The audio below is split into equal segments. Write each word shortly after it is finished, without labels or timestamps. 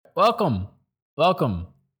Welcome to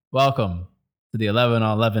the 11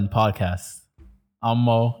 on 11 podcast. I'm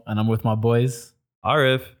Mo, and I'm with my boys.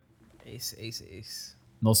 Arif. Ace.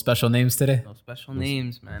 No special names today. No special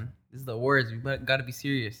names, man. This is the words. We gotta be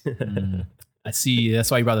serious. I see.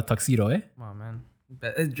 That's why you brought the tuxedo, eh? Come on,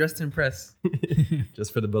 man. Dressed to impress.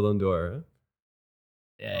 Just for the Ballon d'Or.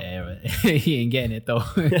 Yeah, but he ain't getting it though.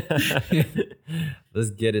 Huh?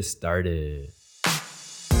 Let's get it started.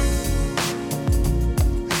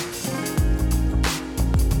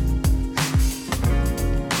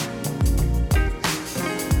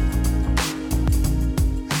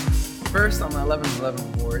 First on my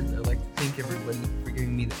 11-11 awards, I'd like to thank everybody for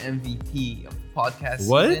giving me the MVP of the podcast.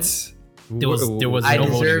 What? season. There was I no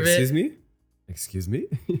deserve voting. it. Excuse me?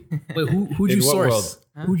 Wait, who'd In you what source? world?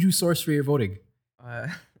 Huh? Who'd you source for your voting?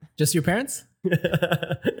 Just your parents?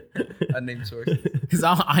 Unnamed source. Because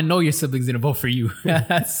I know your siblings didn't vote for you.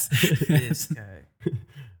 This guy.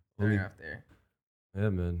 Only- Turn off there. Yeah,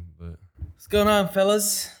 man. But What's going on,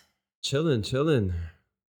 fellas? chilling.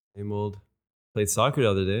 Same old. Played soccer the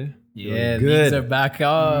other day. Yeah, Good. these are back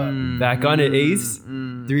on. Back on it, Ace.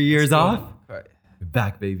 3 years off. Right. We're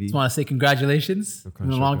back, baby. Just want to say congratulations. It's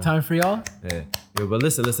been a long time for y'all. Yeah. Yo, but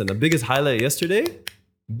listen. The biggest highlight yesterday.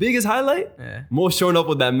 Yeah. Mo showing up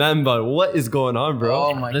with that man bun. What is going on,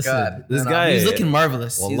 bro? Oh my Listen, god. this guy- He's looking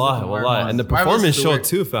marvelous. He's Wallah. looking And the marvelous. performance Marvelous is the showed word.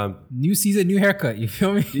 too, fam. New season, new haircut. You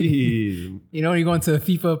feel me? Jeez. You know when you go into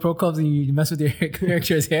FIFA pro clubs and you mess with your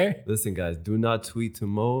character's hair? Listen, guys, do not tweet to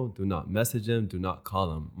Mo. Do not message him. Do not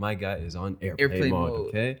call him. My guy is on airplane mode,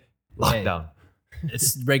 okay? Lockdown.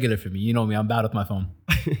 It's regular for me. You know me. I'm bad with my phone.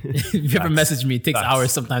 If you ever message me, it takes Facts.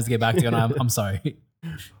 hours sometimes to get back to you, and I'm sorry.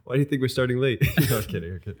 Why do you think we're starting late? No, I'm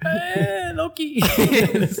kidding. Loki.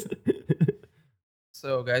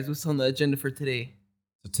 So, guys, what's on the agenda for today?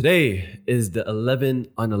 So today is the 11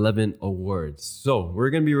 on 11 awards. So we're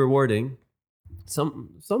going to be rewarding some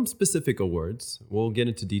specific awards. We'll get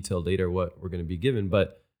into detail later what we're going to be given,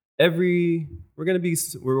 but we're going to be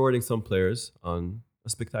rewarding some players on a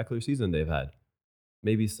spectacular season they've had.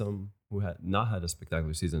 Maybe some who had not had a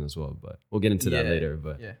spectacular season as well, but we'll get into that later.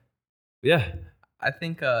 But yeah. I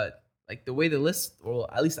think like the way the list,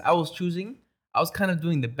 or at least I was choosing, I was kind of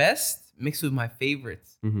doing the best mixed with my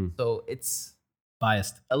favorites. Mhm. So it's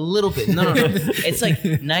Biased. a little bit. No. It's like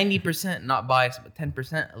 90% not biased, but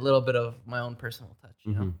 10% a little bit of my own personal touch.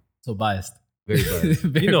 You know? Mhm. So biased. Very biased.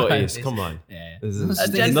 Very you know, biased. Ace, come on. Yeah. This This is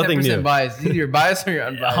is think nothing 10% new. biased. Either you're biased or you're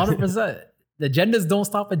unbiased. 100%. The agendas don't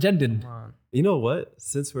stop agending. Come on. You know what?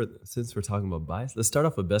 Since we're talking about bias, let's start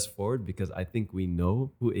off with best forward because I think we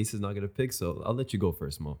know who Ace is not gonna pick. So I'll let you go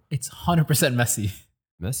first, Mo. It's 100% Messi.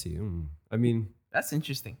 Messi. I mean, That's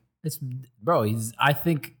interesting. It's bro. I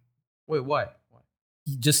think Wait, why?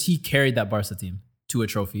 he carried that Barca team to a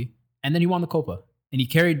trophy, and then he won the Copa, and he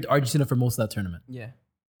carried Argentina for most of that tournament. Yeah.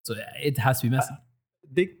 So it has to be Messi.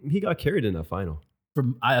 he got carried in that final.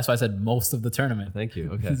 That's why I said most of the tournament. Thank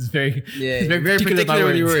you. Okay. It's very Yeah, He's very, very particular particular with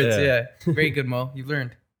with your words. words. Yeah. Yeah. Very good, Mo. You've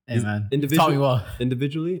learned. hey man. It's Individual- taught me well.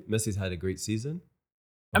 Individually, Messi's had a great season.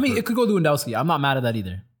 I mean, it could go Lewandowski. I'm not mad at that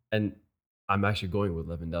either. And I'm actually going with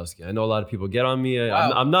Lewandowski. I know a lot of people get on me.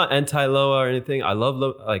 Wow. I'm not anti-Loa or anything. I love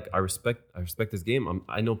I respect this game.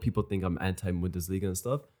 I know people think I'm anti-Bundesliga and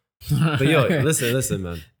stuff. But yo, listen,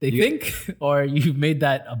 man. They think, or you made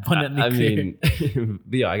that abundantly I clear. mean,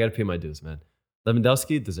 but yeah, I gotta pay my dues, man.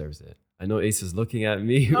 Lewandowski deserves it. I know Ace is looking at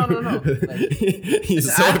me. No. Like, he's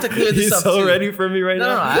I have to clear this he's up so too. ready for me right No,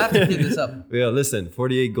 now. I have to clear this up. Yeah, listen,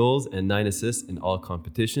 48 goals and 9 assists in all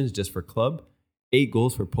competitions just for club. 8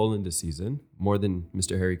 goals for Poland this season, more than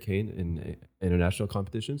Mr. Harry Kane in international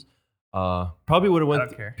competitions. Probably would have I went.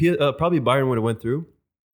 don't care. Probably Bayern would have went through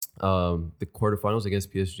the quarterfinals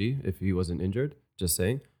against PSG if he wasn't injured. Just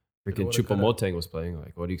saying. Freaking Coulda, woulda, Choupo-Moting was playing.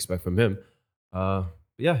 Like, what do you expect from him?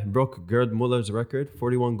 Yeah, he broke Gerd Muller's record,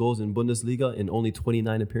 41 goals in Bundesliga in only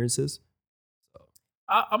 29 appearances.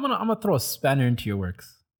 I'm gonna throw a spanner into your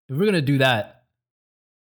works. If we're gonna do that,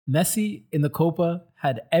 Messi in the Copa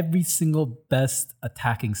had every single best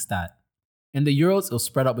attacking stat. In the Euros, it'll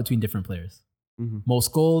spread out between different players. Mhm.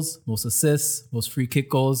 Most goals, most assists, most free kick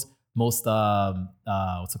goals, most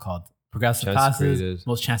what's it called? Progressive Chances passes, created.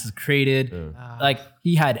 most chances created. Yeah. Like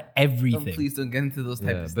he had Don't, everything. please don't get into those type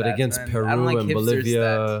Yeah, of stats. but against man. Peru I don't like and hipster Bolivia,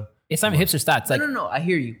 stats. It's not even hipster stats. Like No. I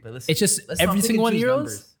hear you, but listen. it's just let's not every pick single one and of choose Euros.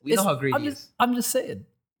 numbers. We know how great he is. I'm just saying.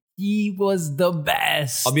 He was the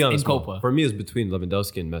best I'll be honest. in Mo, Copa. for me, it was between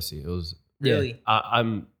Lewandowski and Messi. It was. Really?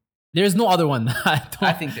 I'm. There's no other one that I don't.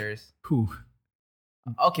 I think there is. Who?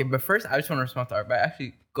 Okay, but first, I just want to respond to Art. But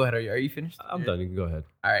actually, go ahead. Are you finished? I'm done. You can go ahead.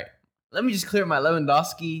 All right. Let me just clear my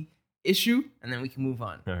Lewandowski issue, and then we can move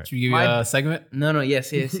on. All right. Should we give you My- a segment? No,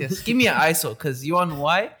 yes. Give me an ISO, because you want to know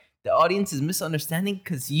why? The audience is misunderstanding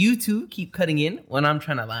because you two keep cutting in when I'm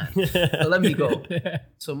trying to land. So let me go.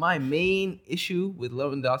 So my main issue with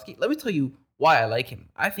Lewandowski, let me tell you why I like him.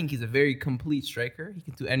 I think he's a very complete striker. He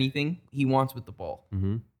can do anything he wants with the ball.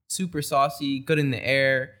 Mm-hmm. Super saucy, good in the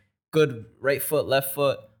air, good right foot, left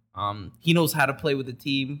foot. He knows how to play with the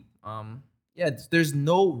team. There's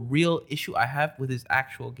no real issue I have with his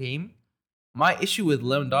actual game. My issue with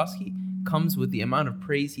Lewandowski comes with the amount of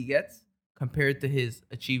praise he gets compared to his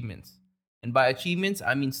achievements. And by achievements,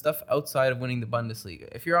 I mean stuff outside of winning the Bundesliga.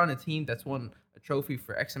 If you're on a team that's won a trophy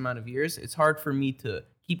for X amount of years, it's hard for me to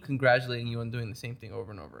keep congratulating you on doing the same thing over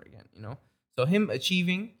and over again, you know? So him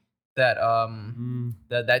achieving that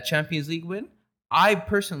that Champions League win, I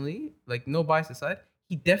personally, like, no bias aside,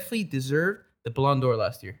 he definitely deserved the Ballon d'Or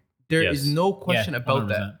last year. There is Yes. no question about 100%.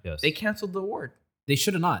 that. Yes. They canceled the award. They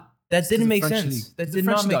should have not. That didn't the make French sense. league. That The did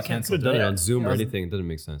French not league make got sense. canceled. Could have done it Yeah. on Zoom or Yeah. anything. It doesn't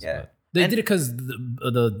make sense. Yeah. But They And- did it because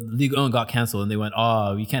the Ligue 1 got canceled, and they went,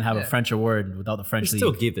 "Oh, we can't have a Yeah. French award without the they French still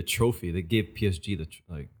league." gave the trophy. They gave PSG the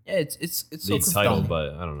Yeah, it's so league title, confusing.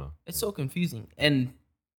 but I don't know. It's so confusing. And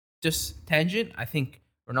just tangent, I think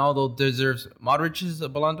Ronaldo deserves Modric's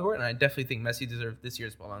Ballon d'Or, and I definitely think Messi deserves this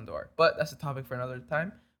year's Ballon d'Or. But that's a topic for another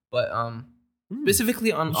time. But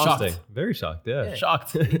specifically on Shocked. Interesting. Very shocked. Yeah.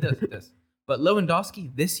 Shocked. He does. But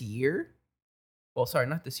Lewandowski this year, well, sorry,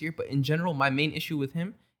 not this year, but in general, my main issue with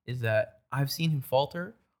him is that I've seen him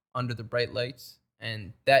falter under the bright lights,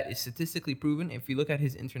 and that is statistically proven. If you look at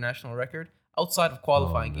his international record outside of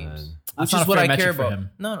qualifying Oh, games, man. That's which not is a what fair I care metric for about. him.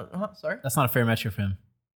 No, sorry. That's not a fair metric for him.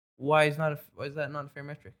 Why is that not a fair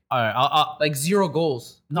metric? All right, Like 0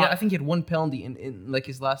 goals. No. Yeah, I think he had 1 penalty in like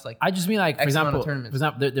his last like. I just mean, like, for X amount of example,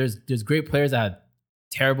 tournaments. there's great players that had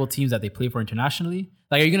terrible teams that they play for internationally.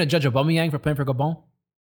 Like, are you gonna judge Aubameyang for playing for Gabon?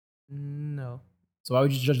 No, So why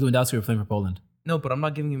would you judge Lewandowski for playing for Poland? no, but I'm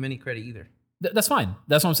not giving him any credit either. That's fine.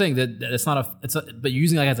 That's what I'm saying. That's not a. But you're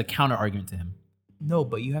using it, like, as a counter argument to him. No,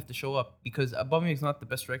 but you have to show up because Aubameyang's not the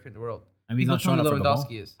best striker in the world. I mean, he's People not showing tell up me for Gabon.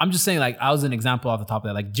 Lewandowski is. I'm just saying, like, I was an example off the top of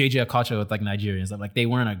that, like JJ Okocha with, like, Nigeria and stuff. Like, they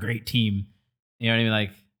weren't a great team. You know what I mean?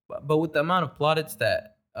 Like, But with the amount of plaudits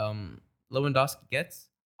that Lewandowski gets,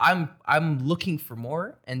 I'm looking for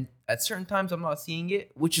more, and at certain times I'm not seeing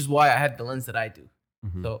it, which is why I have the lens that I do.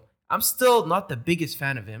 Mhm. So I'm still not the biggest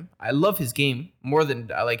fan of him. I love his game more than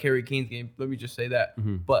I like Harry Kane's game. Let me just say that.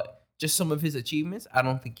 Mhm. But just some of his achievements, I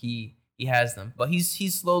don't think he has them. But he's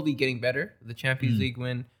slowly getting better. The Champions League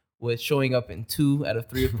win with showing up in 2 out of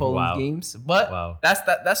 3 of Poland's Wow. games. But Wow.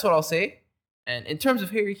 that's what I'll say. And in terms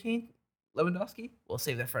of Harry Kane, Lewandowski, we'll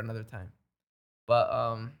save that for another time.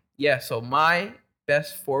 But yeah, so my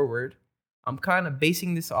best forward, I'm kind of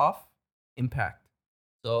basing this off impact.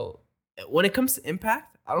 So when it comes to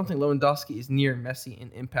impact, I don't think Lewandowski is near Messi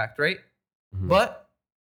in impact, right? Mhm. But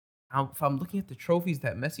if I'm looking at the trophies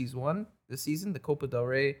that Messi's won this season, the Copa del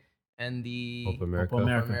Rey and the Copa America. Copa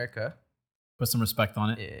America. America, put some respect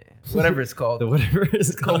on it. yeah, whatever it's called. The whatever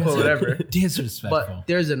is Copa, called. whatever. Disrespectful. But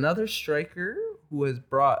there's another striker who has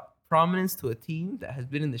brought prominence to a team that has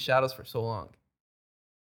been in the shadows for so long.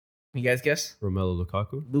 You guys guess? Romelu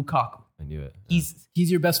Lukaku. Lukaku. I knew it. He's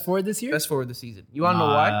your best forward this year? Best forward this season. You want to know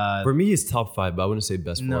why? Nah, For me, he's top 5, but I wouldn't say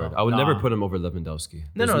best No. forward. I would Nah. never put him over Lewandowski.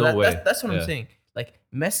 No, There's no, way. that's what Yeah. I'm saying. Like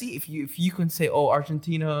Messi, if you can say, oh,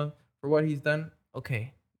 Argentina for what he's done,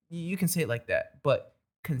 okay, you can say it like that. But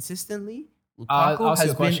consistently, I'll Lukaku ask you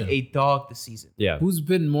has a question. been a dog this season. Yeah. Who's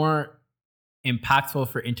been more impactful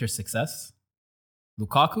for Inter success?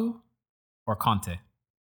 Lukaku or Conte?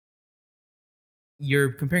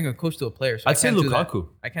 You're comparing a coach to a player. So I'd say I can't do that. Lukaku.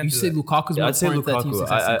 I can't You do say that. Lukaku's Yeah, more I'd say important to that team's Lukaku.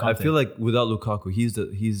 success than I Conte. feel like without Lukaku,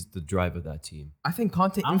 he's the drive of that team. I think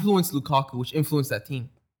Conte I'm- influenced Lukaku, which influenced that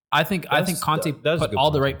team. I think Conte that's a put good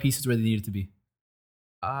all the point. right pieces where they needed to be.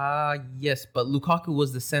 Yes, but Lukaku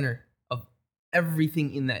was the center of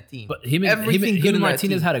everything in that team. But him Everything and good in that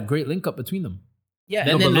Martinez team. had a great link up between them. yeah,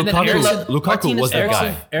 No, and but then Lukaku Martinez was that fell guy.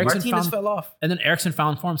 off. Eriksson Martinez found- fell off. And then Ericsson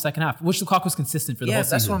found form second half, which Lukaku's consistent for the Yeah, whole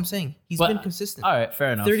that's season. what I'm saying. He's But- been consistent. All right,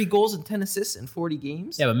 fair enough. 30 goals and 10 assists in 40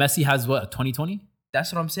 games. Yeah, but Messi has what, 2020?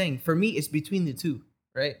 That's what I'm saying. For me, it's between the two,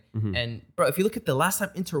 right? Mhm. And bro, if you look at the last time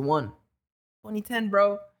Inter won, 2010,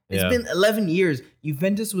 bro. It's Yeah. been 11 years.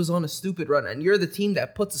 Juventus was on a stupid run, and you're the team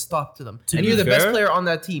that puts a stop to them. To and be you're the best fair- player on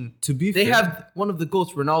that team. To be They fair, have one of the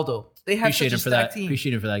GOATs, Ronaldo. They have Appreciate such a him for that. stacked team.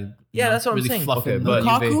 Appreciate him for that. Yeah, that's what I'm really saying. fluffing Okay, the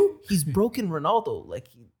but- Juve. Lukaku, he's broken Ronaldo. Like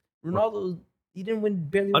Ronaldo, he didn't win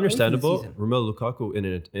barely. won anything this understandable. season. Romelu Lukaku in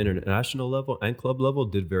an international level and club level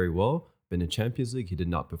did very well, but in the Champions League he did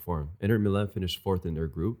not perform. Inter Milan finished 4th in their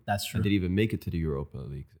group That's true. and didn't even make it to the Europa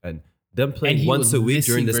League. And them And playing he once was a week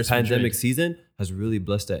missing during this versus pandemic Madrid. season has really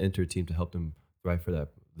blessed that Inter team to help them thrive for that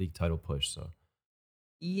league title push. So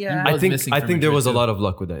Yeah. I I was think missing I from think there Madrid was a too. lot of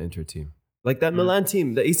luck with that Inter team. Like that Milan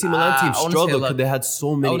team, the AC Milan team I wouldn't say struggled luck. because they had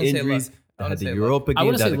so I many wouldn't say injuries. luck. I They had wouldn't the say Europa I games,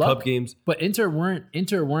 wouldn't they say had the luck, cup games. but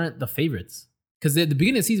Inter weren't the favorites because at the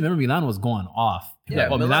beginning of the season, remember Milan was going off. People Yeah,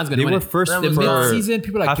 were like, Milan- Milan's They gonna win were it. first Milan The was for on mid-season,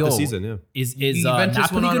 people are like, half yo, the season. Yeah, is Juventus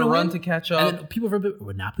Napoli went on a gonna run win? to catch And up. then people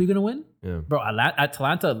were Napoli gonna win? yeah. Bro,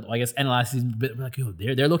 Atalanta, I guess, end of last season, we're like, yo,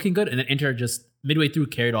 they're looking good, and then Inter just midway through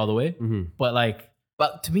carried all the way. Mhm. But like,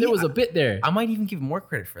 But to me, there was a bit there. I might even give more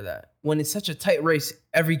credit for that. When it's such a tight race,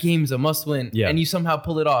 every game's a must win, Yeah. and you somehow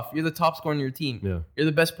pull it off. You're the top scorer in your team. Yeah. You're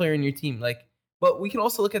the best player in your team. Like, but we can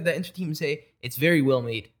also look at that Inter team and say it's very well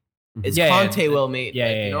made. It's Yeah, yeah, Conte well made. yeah,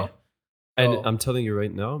 like, yeah, you know. yeah. And So- I'm telling you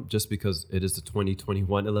right now, just because it is the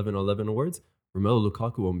 2021 11-11 awards, Romelu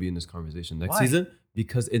Lukaku won't be in this conversation next Why? season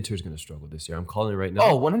because Inter's going to struggle this year. I'm calling it right now.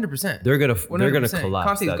 Oh, 100%. they're gonna 100%. collapse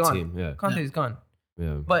Conte's that gone. team. Yeah, Conte's gone.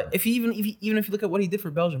 yeah. But if you look at what he did for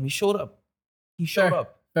Belgium, he showed up. He showed Fair.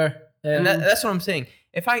 up, Fair. and that's what I'm saying.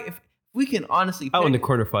 If we can honestly, Out in the pick-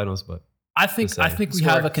 quarterfinals, but I think Just saying. we Scored.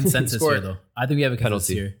 have a consensus Scored. here, though. I think we have a consensus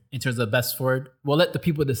Penalty. here in terms of best forward. We'll let the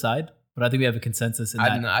people decide, but I think we have a consensus in I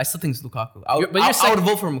that. don't know. I still think it's Lukaku. I would, But you're I would second-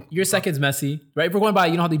 vote for him. Your second's Messi, right? If we're going by,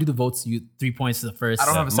 you know how they do the votes. You 3 points to the first. I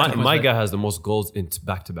don't have a my, second my one. guy has the most goals in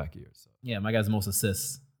back-to-back years. So. Yeah, my guy's the most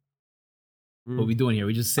assists. Mm. What we doing here?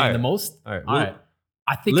 We just saying All the right. most. All right. All Well, right.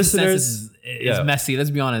 I think listeners, consensus is yeah. Messi. Let's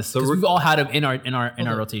be honest. So So we're- we've all had him in our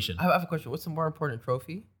on. rotation. I have a question. What's the more important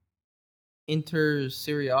trophy? Inter's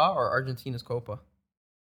Serie A or Argentina's Copa?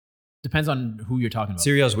 Depends on who you're talking about.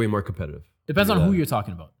 Serie A is way more competitive. Depends Yeah. on who you're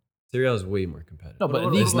talking about. Serie A is way more competitive. No, but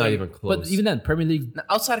What league- it's not even close. But even then, Premier League, Now,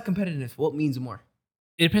 outside of competitiveness, what means more?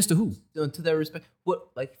 it depends to who. To that respect, what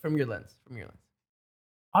like from your lens?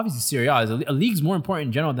 Obviously, Serie A is a league's more important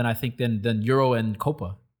in general than I think than Euro and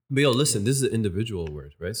Copa. But yo, listen, this is an individual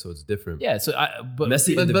award, right? So it's different. Yeah. So but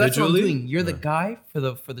Messi But that's what I'm individually. doing. You're the guy for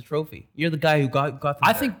the trophy. You're the guy who got.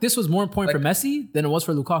 I think this was more important for Messi than it was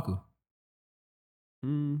for Lukaku.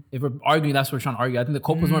 Mm. If we're arguing, that's what we're trying to argue. I think the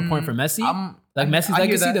Copa was more important for Messi, like Messi's I hear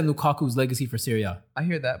legacy, that. than Lukaku's legacy for Serie A. I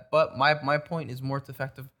hear that, but my point is more to the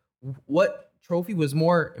fact of what trophy was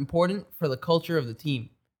more important for the culture of the team,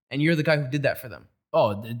 and you're the guy who did that for them.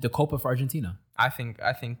 Oh, the Copa for Argentina, I think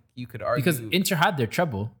you could argue because Inter had their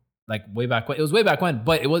treble like way back when. It was way back when,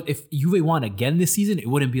 but it was if Juve won again this season, it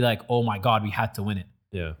wouldn't be like, oh my god, we had to win it,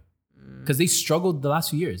 Yeah. because they struggled the last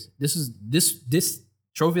few years. This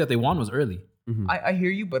trophy that they won was early. I hear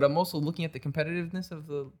you, but I'm also looking at the competitiveness of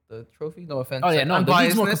the trophy. No offense. Oh yeah, no, the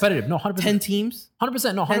league's more Unbiasedness. competitive. No, 100%. 10 teams,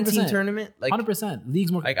 100%. No, 10 team 100%. tournament. Like 100%.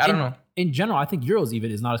 Leagues more. Like, I don't know. In general, I think Euros even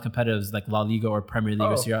is not as competitive as like La Liga or Premier League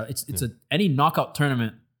or Oh. Serie A. It's any knockout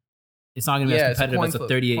tournament. It's not going to be yeah, as it's a competitive coin as a flip,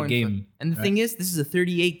 38 coin game. flip. And the right? thing is, this is a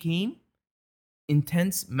 38 game,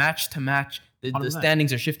 intense match to match. The 100%.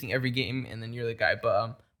 standings are shifting every game, and then you're the guy.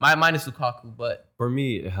 But mine is Lukaku. But For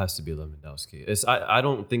me, it has to be Lewandowski. I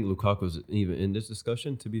don't think Lukaku's even in this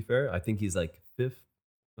discussion, to be fair. I think he's like fifth,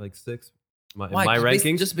 like sixth. why? In my Just based-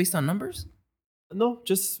 rankings. just based on numbers, No,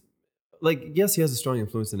 just like, yes, he has a strong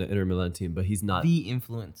influence in the Inter Milan team, but he's not the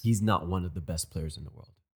influence. one of the best players in the world.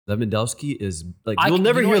 Lewandowski is like, I you'll can-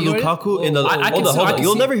 never you know hear what it is? Lukaku in the I can see- hold I on. can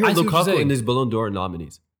You'll see- never hear I see what you're Lukaku in saying. these Ballon d'Or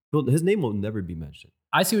nominees. His name will never be mentioned.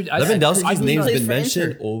 I see. Lewandowski's I think he name's plays been for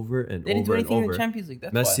mentioned Inter. over and They didn't do over and anything in over. the Champions League.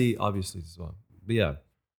 That's Messi, obviously, as well. But yeah,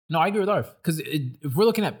 No, I agree with Arf. Because if we're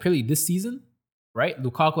looking at purely this season, right,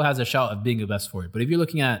 Lukaku has a shout of being the best forward. But if you're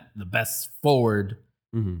looking at the best forward,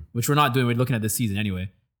 which we're not doing, we're looking at this season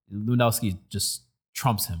anyway, Lewandowski just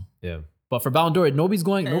trumps him. yeah. But for Ballon d'Or, nobody's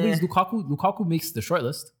Lukaku. Lukaku makes the short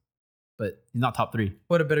list, but he's not top 3.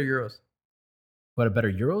 What a better Euros. But a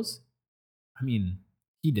better Euros? I mean,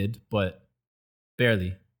 he did, but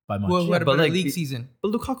barely by much. Who had a but better like, league it- season?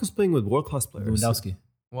 But Lukaku's playing with world-class players. Lewandowski,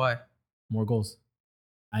 Why? more goals.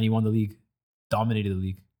 And he won the league, dominated the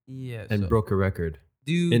league. Yeah. And so- broke a record.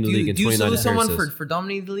 in the league in do you 29 salute someone appearances. for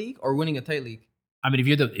dominating the league or winning a tight league? I mean, if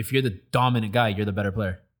you're the dominant guy, you're the better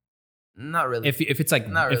player. Not really. If it's like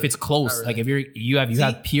Not if really. it's close, Not like really. if you have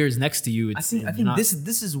See, peers next to you, I it's think you're not-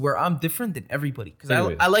 this is where I'm different than everybody because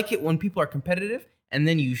Anyway. I like it when people are competitive and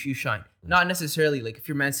then you shine. Not necessarily like if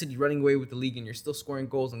you're Man City running away with the league and you're still scoring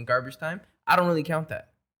goals in garbage time. I don't really count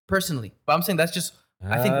that personally. But I'm saying that's just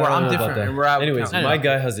I think where I'm don't know about different that. and where I would Anyways, count. my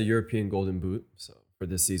guy has a European Golden Boot for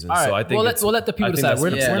this season. All right, So I think we'll let the people I think decide. that's We're,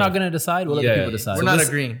 good we're not enough. gonna decide. We'll let Yeah, the yeah. people decide. We're not this-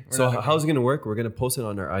 agreeing. We're So not agreeing. how's it gonna work? We're gonna post it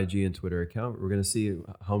on our IG and Twitter account. We're gonna see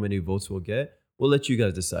how many votes we'll get. We'll let you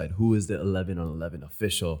guys decide who is the 11 on 11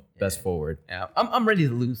 official best forward. Yeah, I'm ready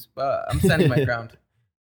to lose, but I'm standing my ground.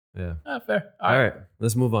 Yeah. Fair. All right.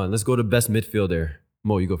 Let's move on. Let's go to best midfielder.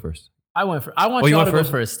 Mo, you go first. I want Oh, you y'all want to go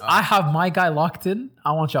first? first. I have my guy locked in.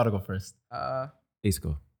 I want y'all to go first. Ace,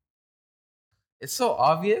 go. It's so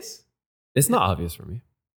obvious. It's not obvious for me.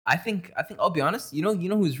 I think I'll be honest. You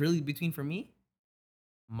know who's really between for me?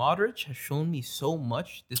 Modric has shown me so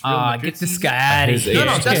much this Real Madrid Get this season. guy out of His here.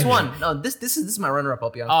 No, age. that's one. No, this is my runner up. I'll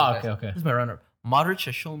be honest. Oh, with you guys. okay. This is my runner up. Modric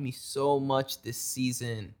has shown me so much this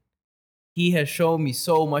season. He has shown me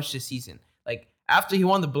so much this season. Like after he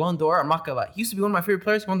won the Ballon d'Or, I'm not gonna lie. He used to be one of my favorite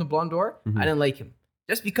players. He won the Ballon d'Or. Mhm. I didn't like him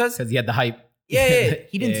just because. Because he had the hype. Yeah,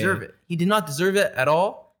 he didn't Yeah. deserve it. He did not deserve it at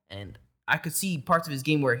all. And I could see parts of his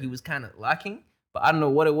game where he was kind of lacking. But I don't know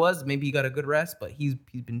what it was. Maybe he got a good rest. But he's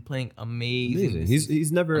been playing amazing. Amazing.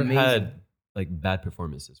 He's never Amazing. had like bad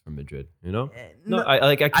performances from Madrid. You know? No,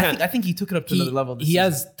 I can't. I think he took it up to another level. This He season.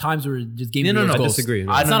 has times where just games No, where he no, I goes ghost. disagree.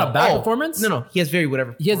 No. I It's don't not know. a bad Oh, performance. No, he has very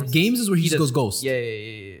whatever. He has performances. games where he just does. goes ghost. Yeah.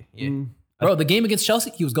 Mm, Bro, the game against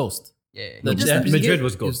Chelsea, he was ghost. Yeah. The He just- Champions Madrid League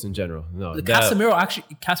was is- ghost in general. No, The that-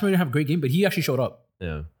 Casemiro didn't have a great game, but he actually showed up.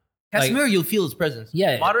 Yeah. Casemiro, you'll feel his presence.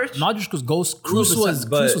 Yeah, Modric was ghost. Cruz 100%,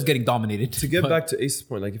 but was getting dominated. To get But back to Ace's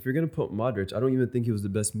point, like if you're gonna put Modric, I don't even think he was the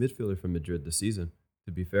best midfielder for Madrid this season.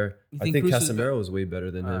 To be fair, You I think think Cruz is Casemiro was way better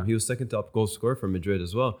than him. He was second top goal scorer for Madrid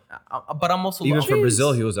as well. But I'm also Even for Jeez.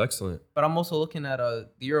 Brazil, he was excellent. But I'm also looking at the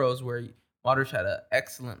Euros where Modric had an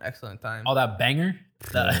excellent time. all that banger.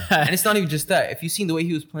 And it's not even just that. If you've seen the way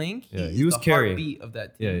he was playing, Yeah, he's he was the carrying. heartbeat of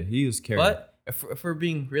that Yeah, team. he was carrying. But if we're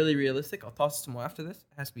being really realistic, I'll toss it to Mo after this.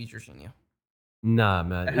 It has to be Jorginho. Nah,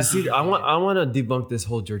 man. It has See, to be I want to debunk this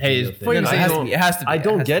whole Jorginho Hey, thing. before you No, say it has no, to be. It has to be. I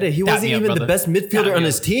don't get it. He Tap wasn't me up, even the brother. best Tap midfielder me on up.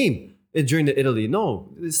 his team during the Italy. No,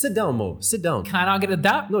 sit down, Mo. Sit down. Can I not get a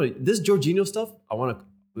dap? No, this Jorginho stuff.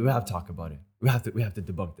 We have to talk about it. We have to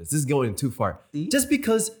debunk this. This is going too far. See? Just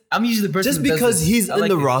because I'm usually the person just that does because this. he's I in like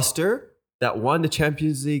the this. roster that won the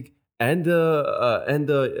Champions League and the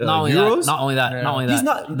Not only Euros. that. Not only that. Yeah. Not only that. He's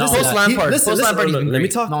not. Not this only is- that. Lampard. Listen, Post Lampard, he's been let me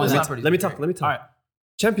great. talk. No, Let he's me not. talk. Let me talk. Let me talk. All right.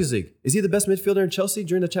 Champions League. Is he the best midfielder in Chelsea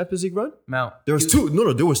during the Champions League run? Mount. There was two.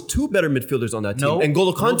 No, there was two better midfielders on that team. No.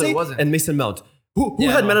 N'Golo No, there Kante wasn't. and Mason Mount. Who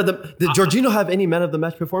Yeah, had no. man of the? Did Jorginho have any man of the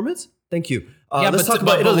match performance? Thank you. Yeah, Let's but- talk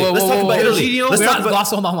about but- Italy. whoa, Let's whoa, talk whoa, about whoa, Italy. Jorginho, Let's we're talk not about.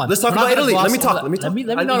 glossing on that one. Let's talk We're not about gonna Italy. Let me gloss on talk. that. Let me talk. Let me- no,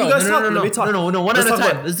 You no, guys no, talk. no, no, Let me no. talk. No, one Let's at a talk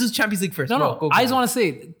about- time. Let's do Champions League first. No. Go, I just want to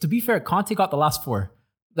say, to be fair, Conte got the last four.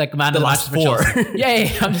 Like man The of the last match for four. Chelsea. Yeah,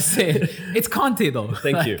 I'm just saying. It's Conte though.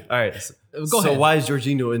 Thank you. All right. Go so ahead. why is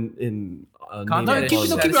Jorginho in? Conte No, Neymar had keep, it.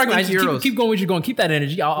 no, quality? keep your argument. Euros. Keep going where you're going. Keep that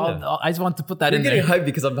energy. I just want to put that You're in getting there. hyped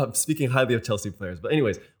because I'm speaking highly of Chelsea players. But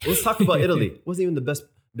anyways, let's talk about Italy. Wasn't even the best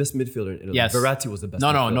midfielder in Italy. Yes. Verratti was the best. No,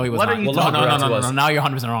 midfielder. he was What not. are you no, talking no, no, about? no, no, Was. no. Now you're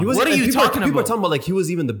 100% wrong. He was, What are and you people talking People are about? talking about like he was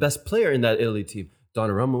even the best player in that Italy team.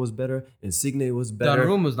 Donnarumma was better. Insigne was better.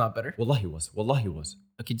 Donnarumma was not better. Wallahi was. Wallahi was.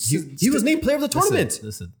 Okay, He was named player of the tournament.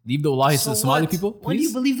 Listen, leave the lies to the Somali what? people. When do you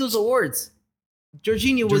please. believe those awards?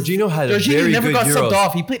 Jorginho had a very never good got Euros. subbed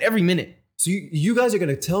off. He played every minute. So you guys are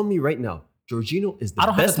gonna tell me right now, Jorginho is the I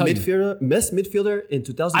don't have to best tell you. best midfielder in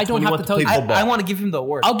 2021 I don't have to tell play you. football. I want to give him the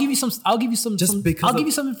award. I'll give you some. I'll give you some. Just because I'll of- give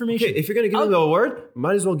you some information. Okay, if you're gonna give him the award,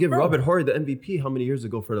 might as well give Bro. Robert Horry the MVP how many years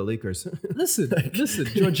ago for the Lakers? Listen.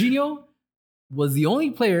 Jorginho was the only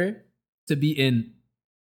player to be in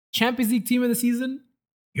Champions League team of the season,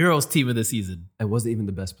 Euros team of the season. and wasn't even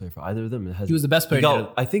the best player for either of them. He was the best player. He in got,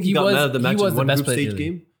 Italy. I think he got man of the match was in the one best group player in stage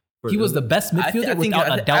Italy. game. for He was the Italy. best midfielder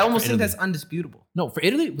without a doubt. I for almost think Italy. that's undisputable. No, for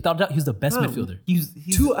Italy, without a doubt, he was the best No. midfielder. He's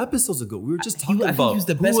 2 episodes ago, we were just talking I think about he was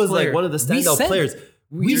the who best was player. like one of the We standout said- players.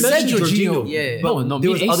 we said mentioned Jorginho. Yeah. but No, there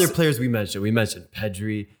me was and other Ace- players we mentioned. We mentioned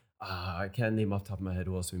Pedri. I can't name off the top of my head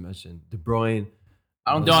who else we mentioned. De Bruyne.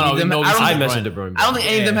 I don't No, think no, any of them. no, I don't I think- mentioned De Bruyne. I don't think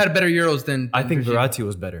any of them Yeah. had better Euros than. I think Jorginho. Verratti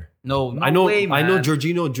was better. No, I know. way, I know man.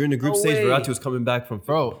 Jorginho during the group No stage. way. Verratti was coming back from.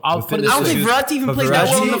 Bro, I'll with put it fitness I don't think issues. Verratti even But played that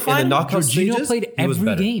well in Verratti the in the final. knockout Jorginho stages, played he was every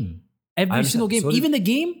better. game, every understand. single game. So Even the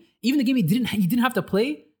game he didn't have to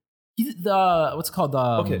play. He did the what's it called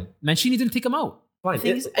Okay. Mancini didn't take him out. Fine.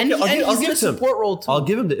 Things, Okay, and I'll he's give in a it to him. support role too. I'll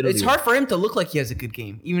give him the Italy. It's hard for him to look like he has a good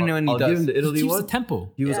game, even when he I'll does. give him the He Italy keeps one. the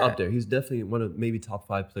tempo. He was Yeah. up there. He's definitely one of maybe top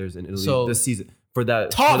 5 players in Italy So- this season. For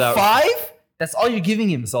that Top for that, 5? That's all you're giving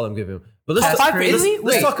him. That's all I'm giving him. But Top let's, five for let's, Italy?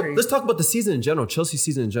 let's Wait. talk. Let's talk about the season in general. Chelsea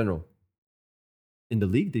season in general. In the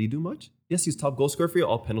league, did he do much? Yes, he's top goal scorer for you.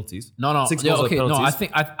 All penalties. No. 6 Yeah, goals okay, on no. penalties. I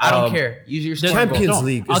think I don't Um, care. Use your Champions No,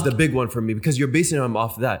 League is I'll- the big one for me because you're basing him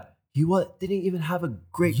off that. He didn't even have a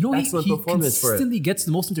great, you know excellent he performance for it. consistently gets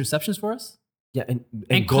the most interceptions for us. Yeah, and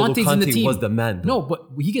And N'Golo Conte's in the Kante team. was the man. Though. No, but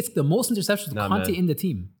he gets the most interceptions with Nah, Conte man. in the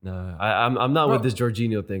team. Nah, I'm not Bro, with this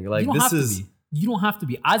Jorginho thing. Like you don't this have is to be. You don't have to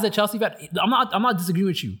be. As a Chelsea fan, I'm not disagreeing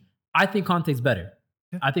with you. I think Conte's better.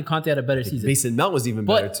 I think Conte had a better season. Mason Mount was even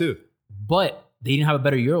But- better too. But they didn't have a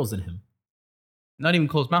better Euros than him. Not even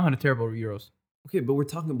close. Mount had a terrible Euros. Okay, but we're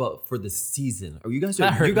talking about for the season. Are you guys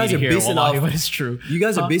That hurt you guys me are to hear, basing wallahi, off but it's true. you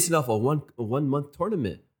guys Huh? are basing off a 1 month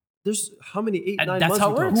tournament. There's how many 8 And 9 that's months? how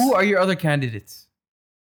we're it talking? works. Who are your other candidates?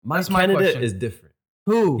 My That's my candidate question. is different.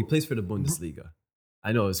 Who? He plays for the Bundesliga.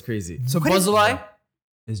 I know it's crazy. So Buzzelai?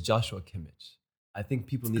 It's Joshua Kimmich. I think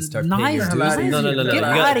people need to start Nice, paying his dues. nice. No. Get You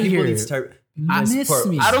outta people here. need to start. You guys, miss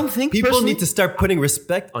me. I don't think People personally- need to start putting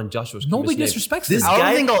respect on Joshua Kimmich's Nobody name. disrespects this him. I don't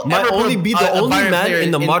guy think I'll might ever put only be the a only Bayern man player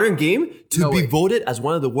in the in- modern game to No be way. voted as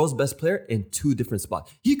one of the world's best player in 2 different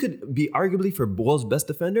spots. He could be arguably for world's best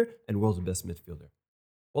defender and world's best midfielder.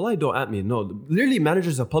 Well, I don't at me. No, literally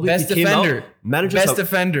managers have publicly Best came defender. out. Managers Best have,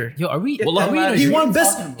 defender. Yo, are we? Well, are we in a he dream? won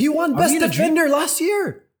best. He won Are best we in a dream? defender last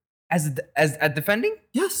year. As at defending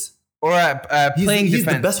Yes, or at playing he's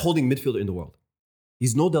defense? the best holding midfielder in the world.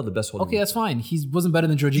 He's no doubt the best holding. Okay, midfielder. that's fine. He wasn't better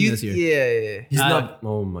than Jorginho this year. Yeah. He's I- not.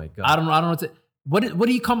 Oh my god. I don't know. I don't know what to. What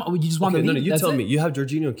do you come? You just want Okay, the no, lead? you That's tell it? me. You have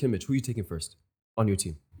Jorginho and Kimmich. Who are you taking first on your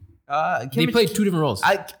team? They played 2 different roles.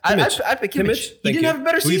 I Kimmich. pick Kimmich. He Thank didn't you. have a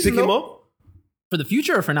better Who you season picking though. Mo? For the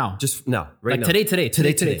future or for now? Just now, right like now. today. I'm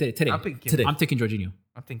picking Kimmich. Today. I'm taking Jorginho.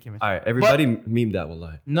 I'm thinking Kimmich. All right, everybody meme that.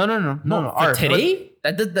 Wallahi. No. For Art, today,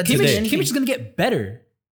 That Kimmich doesn't- is gonna get better.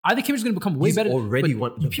 I think Kimmich is gonna become way He's better. already but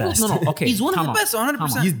one of the people- best. No, okay. He's one of calm the on, best, 100%.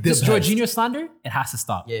 calm on. He's the This best. Jorginho slander, it has to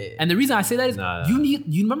stop. Yeah. And the reason I say that is Nah.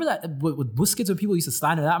 you remember that with Busquets when people used to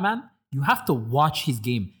slander that man? You have to watch his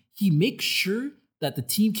game. He makes sure that the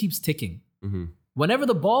team keeps ticking. Mm-hmm. Whenever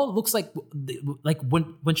the ball looks like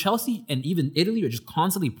when Chelsea and even Italy are just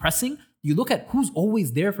constantly pressing, you look at who's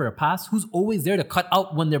always there for a pass, who's always there to cut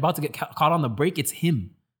out when they're about to get caught on the break. It's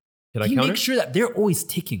him. Can I He counter? makes sure that they're always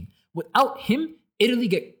ticking. Without him, Italy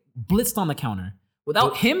get blitzed on the counter.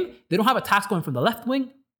 Without him, they don't have attacks going from the left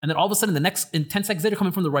wing, and then all of a sudden, in 10 seconds, they're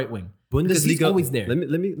coming from the right wing. Because he's Bundesliga. always there. Let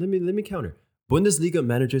me counter. Bundesliga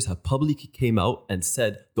managers have publicly came out and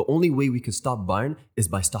said the only way we can stop Bayern is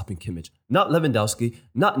by stopping Kimmich. Not Lewandowski,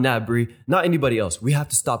 not Gnabry, not anybody else. We have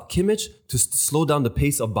to stop Kimmich to slow down the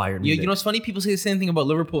pace of Bayern. You Munich, know what's funny? People say the same thing about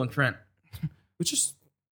Liverpool and Trent. which is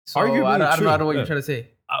So arguably I don't true. know what Yeah. you're trying to say.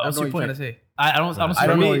 I don't what's know your what you're trying point? to say. I don't I don't for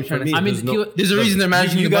know me- what you're trying to say. I mean, there's no- There's a reason they're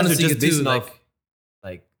managing you the guys are Bundesliga just too. basing Like, off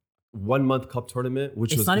like 1 month cup tournament,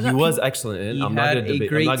 which It's was not he even- was excellent in. he I'm not had gonna a debate. I'm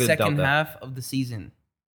great not gonna doubt second that. half of the season.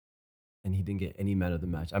 And he didn't get any man of the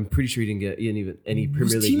match. I'm pretty sure he didn't get even any Who's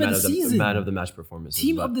Premier League team of man the of the season? man of the match performance.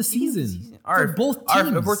 Team of the season. Arf, For both Arf,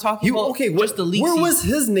 teams. if we're talking You, about okay, just the league where season, was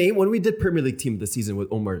his name when we did Premier League team of the season with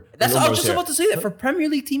Omar? that's when I Omar was just there? about to say that for Premier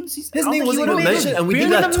League team season. His I don't name think he wasn't would've even made it. mentioned, and we Barely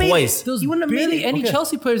did that would've made it. twice. There was He wouldn't have made barely it. any Okay.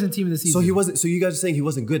 Chelsea players in team of the season. So he wasn't. So you guys are saying he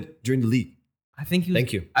wasn't good during the league? I think he was,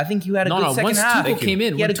 Thank you. I think you had a good second once half. Tuchel came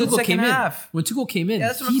in, He had a when good Tuchel second came in, half. when Tuchel came in, Yeah,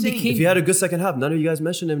 that's what I'm he saying. became. If he had a good second half, none of you guys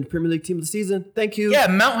mentioned him in Premier League team of the season. Thank you. Yeah,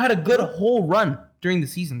 Mount had a good whole run during the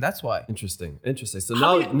season. That's why. Interesting. So How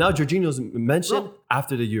now, many- now Jorginho's mentioned Bro.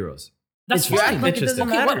 after the Euros. That's You act fine. like it doesn't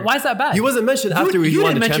Okay, matter. why is that bad? He wasn't mentioned after he you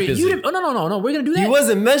won didn't the mention it. Champions You League. didn't, no. We're gonna do that. He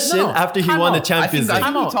wasn't mentioned No, after he time won the out. Champions I League.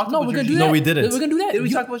 think Time we out. talked No, about we're gonna do Jorginho. that. No, we didn't. We're gonna do that. Did we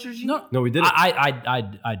You- talk about Jorginho? No, we didn't.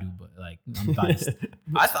 I do, but like I'm biased.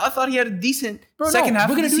 I thought he had a decent Bro, no, second half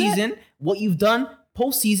we're of the gonna do that. season. What you've done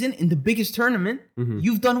postseason in the biggest tournament,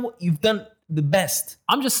 you've done the best.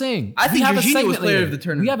 I'm just saying. I think we have a Jorginho was segment player later. of the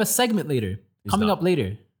tournament. We have a segment later coming not. up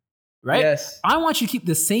later, right? Yes. I want you to keep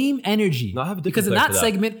the same energy No, I have a different because in player that for that.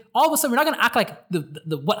 segment, all of a sudden we're not gonna act like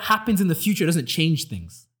the what happens in the future doesn't change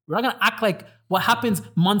things. We're not gonna act like what happens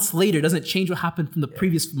months later doesn't change what happened from the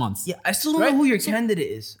previous months. Yeah, I still don't Right? know who your candidate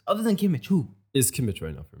is, other than Kimmich. Who? Is Kimmich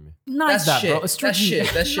right now for me? Nice That's that, shit. bro. It's That's tricky.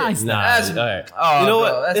 shit. That's shit. Nice Nah, that. That's- all right. Oh, you know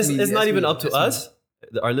bro, what? that's It's, me, it's not that's even me, up to that's us.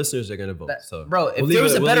 Our listeners are gonna vote. So, bro, if we'll there leave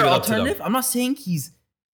was it- a we'll better leave it up to them. alternative, I'm not saying he's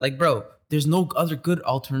like, bro. There's no other good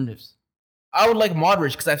alternatives. I would like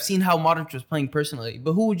Modric because I've seen how Modric was playing personally.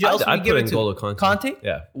 But who would you else would I'd you give put it in to? N'Golo Kante. Conte?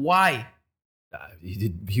 Yeah. Why?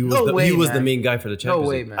 He was No the, way, he was the man. main guy for the Champions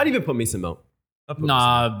way, League. man. I'd even put Mason Mount. I'd put Mason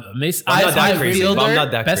Mount. Nah, Mason. I'm not that midfielder, crazy. But I'm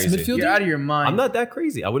not that best crazy. midfielder? You're out of your mind. I'm not that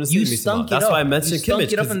crazy. I wouldn't say You Mason Mount. stunk it That's up. why I mentioned you stunk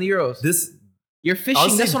Kimmich. it up in 'cause the Euros. This You're I'll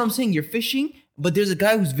fishing. That's say- what I'm saying. You're fishing, but there's a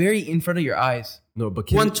guy who's very in front of your eyes. no,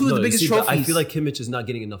 but Won two of the you biggest see, but I trophies. feel like Kimmich is not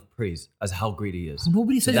getting enough praise as how great he is.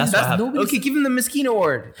 Nobody says That's he's what happened. nobody Okay, give him the Miskeen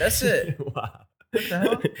Award. That's it. Wow. What the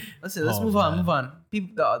hell? That's it. Let's Oh, move on. man. Move on.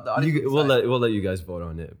 People, the audience. You, we'll let you guys vote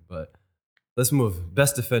on it, but let's move.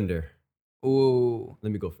 Best defender. Ooh.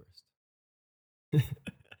 Let me go first.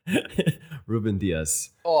 Ruben Diaz.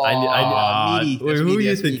 Oh, I- meaty. wait, That's who are meaty, you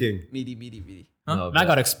that's meaty. thinking? Meaty. No, Man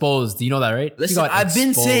got exposed. Do you know that, right? He Listen, got I've been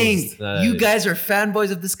exposed. saying Nah, you nah, guys are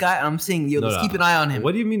fanboys of this guy. And I'm saying, yo, let's keep an eye on him.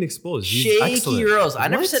 What do you mean exposed? He's Shaky excellent. Euros. I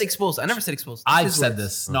never What? said exposed. I never said exposed. That's I've his said words.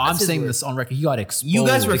 this. No, That's I'm his saying words. this on record. He got exposed. You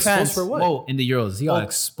guys were Exposed fans for what? Mo, in the Euros. He got Mo.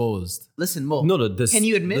 exposed. listen, Mo. No, this. Can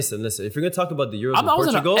you admit? Listen. If you're gonna talk about the Euros I'm in not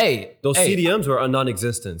gonna- Portugal, hey, those hey. CDMs were a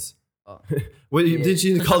non-existence. Oh. What, Yeah. did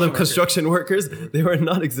you call them Construction construction workers? They were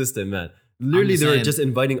non-existent, man. Literally, just they were saying. just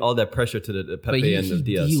inviting all that pressure to the But Pepe and the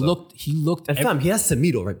Diaz. he so. looked. And fam, he has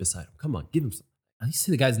Semido right beside him. Come on, give him some. At least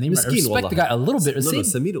say the guy's name right. Miskin, Respect the wallah. guy a little bit. No, Say-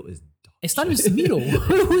 Semido is. it's not even Semido.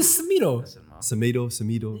 Who's Semido? Listen, Mo.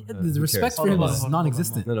 Semido. The respect for him Hold on, is hold on,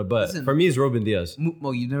 non-existent. No, but Listen. for me, it's Ruben Diaz.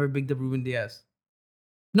 Mo, you never bigged up Ruben Diaz.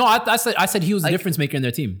 No, I said he was the Like- difference maker in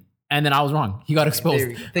their team, and then I was wrong. He got exposed. There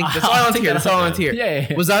we go. That's all I want to hear. That's all I want to hear.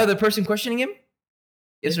 Yeah. Was I the person questioning him?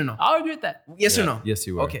 Yes or no? I'll agree with that. Yes or Yeah. no? Yes,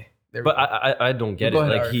 you were. Okay. There we But go. I don't get it. Go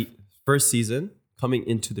ahead, Like Arif. he first season coming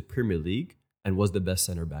into the Premier League and was the best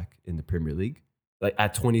center back in the Premier League. Like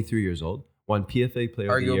at 23 years old, won PFA Player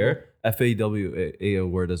of Arguable. the Year, FAWA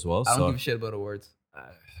award as well. I don't So give a shit about awards.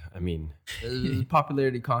 I mean, This is a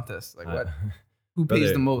popularity contest. Like what? uh, Who pays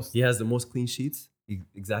brother, the most? he has the most clean sheets.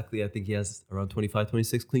 Exactly, I think he has around 25,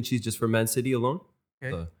 26 clean sheets just for Man City alone.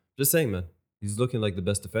 Okay. So, just saying, man, he's looking like the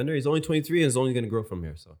best defender. He's only 23 and is only going to grow from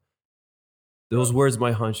here. So those words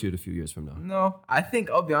might haunt you a few years from now. No, I think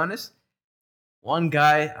I'll be honest. One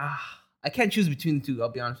guy, I can't choose between the two. I'll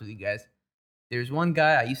be honest with you guys. There's one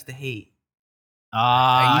guy I used to hate.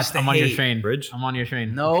 I used to I'm on your hate train. Bridge? I'm on your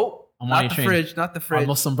train. No, I'm on not your the train. fridge, not the Our fridge.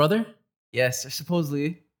 Muslim brother. Yes,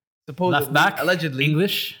 supposedly, Left back. allegedly,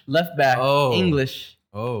 English. left back, Oh. English.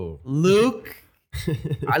 Oh. Luke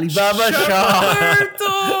Alibaba Shaw,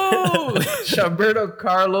 Shaberto! Shaberto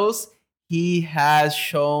Carlos. He has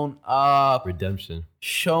shown up. Redemption.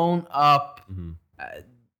 Mhm.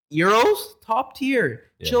 Euros, top tier.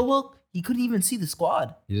 Yeah. Chilwell, he couldn't even see the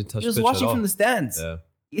squad. He didn't touch He was pitch watching at from all. the stands. Yeah.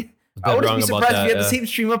 I wouldn't wrong be about surprised if that, he had the yeah. same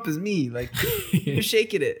stream up as me. Like, you're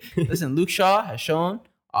shaking it. Listen, Luke Shaw has shown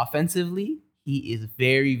offensively, he is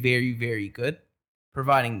very, very, very good,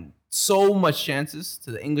 providing so much chances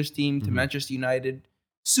to the English team, to Mhm. Manchester United.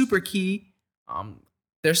 Super key.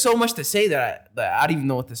 There's so much to say that I don't even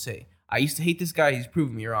know what to say. I used to hate this guy. He's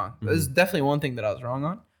proven me wrong. This is definitely one thing that I was wrong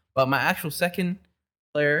on. But my actual second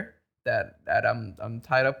player that I'm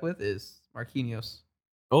tied up with is Marquinhos.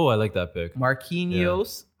 Oh, I like that pick.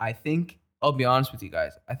 Marquinhos, I think, I'll be honest with you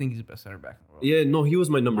guys, I think he's the best center back in the world. Yeah, no, he was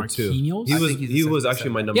my number two. Marquinhos? He I was think he's the he was second actually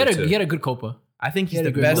best my center. number He two. had a good Copa. I think he's He had the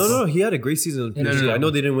a good best. No, he had a great season. in No, no, PSG. no. I know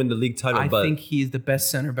they didn't win the league title, I but think he's the best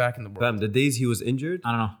center back in the world. fam, the days he was injured,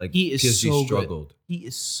 I don't know. like He is PSG so good. struggled. He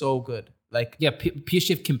is so good. Like, Yeah, PSG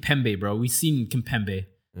have Kimpembe, bro. We've seen Kimpembe.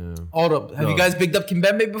 Yeah. hold up. Have No. you guys picked up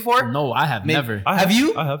Kimbembe before? No, I have Maybe- never. Have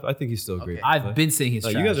you? I have. I think he's still great. Okay. I've been saying he's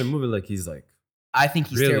Like, trash. you guys are moving like he's like. I think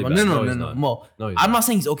he's Really terrible. bad. No, No, no, he's no, not. Mo. No, he's I'm not. not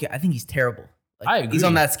saying he's okay. I think he's terrible. Like, I agree. He's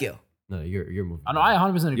on that scale. No, you're moving. I know. I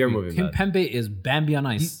 100% You're agree. moving bad. Kimpembe is Bambi on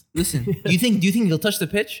ice. Listen, do you think he'll touch the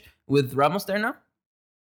pitch with Ramos there now?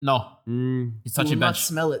 No, Mm. he's He will touching not bench.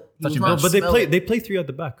 smell it. He will Touching not bench. No, but they smell play. it. They play three at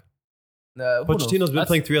the back. Who knows? Pochettino's been That's-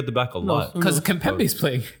 playing three at the back a lot. Because knows? Kimpembe's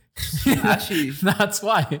playing. Actually- That's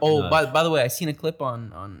why. Oh, No. by the way, I seen a clip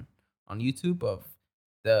on YouTube of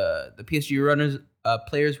the PSG runners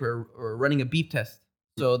players were running a beep test.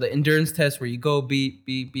 So the endurance test where you go beep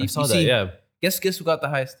beep beep. I saw You that. see- Yeah. Guess who got the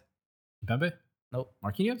highest? Kimpembe? Nope.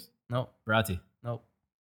 Marquinhos? Nope. Verratti? Nope.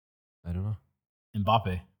 I don't know.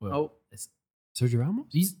 Mbappe? Well, Nope. Sergio Ramos.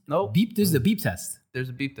 These Nope. beep. There's the beep test. There's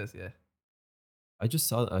a beep test. Yeah. I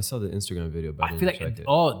saw the Instagram video, but I feel like checked it.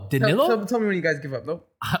 Danilo. Tell me when you guys give up. Nope.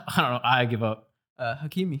 I don't know. I give up.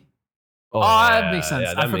 Hakimi. Oh, yeah, that makes sense.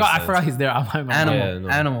 yeah, that I makes forgot. I sense. forgot he's there. I'm Animal. Yeah, no.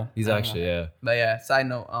 Animal. He's Animal. actually yeah. But yeah, side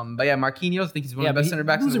note. But yeah, Marquinhos. I think he's one of the but best center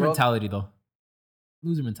backs in loser the world. mentality though.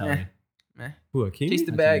 Loser mentality. Meh. Who Hakimi? Chase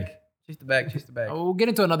the Hakimi. bag. Chase the bag. Chase the bag. We'll get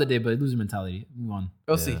into another day, but loser mentality. Move on.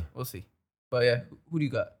 We'll Yeah. see. We'll see. But yeah, who do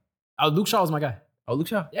you got? Luke Shaw was my guy. Oh, Luke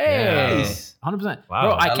Shaw. Yeah, Nice. 100%. Wow.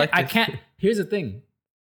 Bro, I I like can't. this. Here's the thing.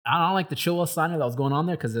 I don't like the Chilwell signing that was going on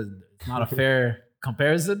there because it's not a fair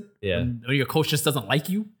comparison. Yeah. When your coach just doesn't like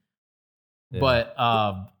you. Yeah. But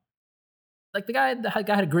like the guy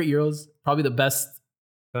had a great Euros. Probably the best.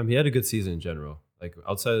 He had a good season in general. Like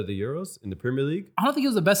outside of the Euros in the Premier League. I don't think he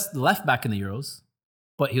was the best left back in the Euros,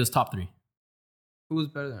 but he was top 3. Who was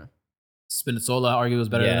better than him? Spinazzola arguably was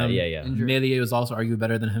better Yeah, than him. yeah, yeah. Injured. Melia was also arguably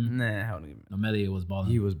better than him. Nah, I wouldn't give him. No, Melia was balling.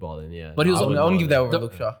 He was balling, yeah. But he was- I wouldn't give that over The-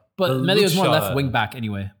 Luke Shaw. but But Melia was Luke more Shaw- left wing back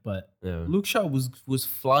anyway. But Yeah. Luke Shaw was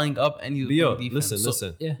flying up and he was But yo, playing defense.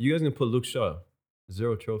 listen. yeah. You guys gonna put Luke Shaw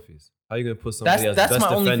 0 trophies? How you gonna put somebody That's as best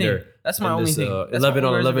my only defender? thing. That's my in only this, thing. That's my 11 on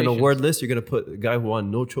only 11 reservations. award list. You're gonna put a guy who won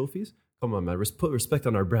no trophies? Come on, man. Put respect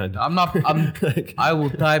on our brand. I'm not. Like, I will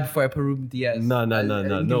die before I put Ruben Diaz. No, I no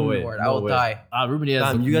give him way, the award. no I will way. die. Ruben Diaz.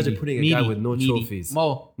 damn, looked you guys are needy. putting a guy with no Needy. trophies.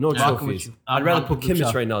 Mo, No rocking with trophies. you. I'd rather I'm put with you.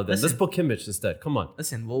 Kimmich right now then. Listen. Let's put Kimmich instead. Come on.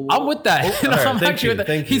 Listen, we'll, I'm with that. all right, I'm thank actually you, with that.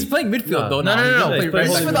 thank you. He's playing midfield though. No, now. no, no, He's no. gonna he's play playing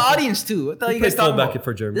This is right for back. the audience too. What the hell He you guys plays talking fullback about?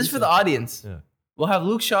 for Germany. This is for the audience. Yeah. We'll have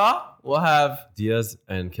Luke Shaw. We'll have Diaz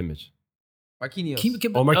and Kimmich. Marquinhos.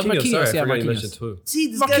 Oh, Marquinhos. Sorry, I yeah, forgot you Marquinhos. mentioned too.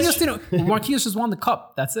 See, this Marquinhos guy's. didn't. Marquinhos just won the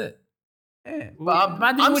cup. That's it. Yeah, Man, but they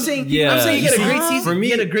I'm wouldn't- saying, Yeah, I'm saying you get a you great see, season. for me-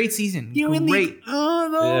 you get a great season. You win Great. the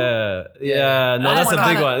no. Yeah, no, I that's a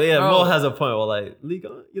wanna- big one. Yeah, bro. Mo has a point. Well, like,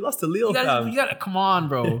 Liga, you lost to Lille, You fam. gotta come on,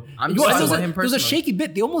 bro. I'm You just know, talking there was about a- him there was a personally. shaky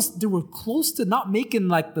bit. They were close to not making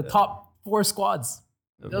like the top 4 squads.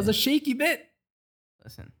 There was a shaky bit.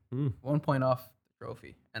 Listen, Hmm. 1 point off the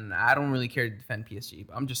trophy, and I don't really care to defend PSG,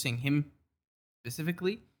 but I'm just saying him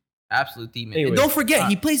specifically, absolute demon. Anyways, and don't forget,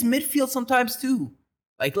 he plays midfield sometimes too.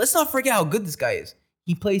 Like, let's not forget how good this guy is.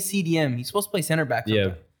 He plays CDM. He's supposed to play center back.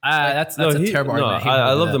 Yeah. sometimes. That's a terrible argument.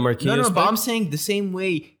 I love the Marquinhos. No, but pick. I'm saying the same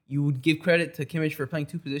way you would give credit to Kimmich for playing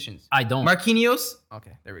 2 positions. I don't. Marquinhos.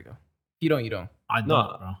 Okay, there we go. You don't. I don't,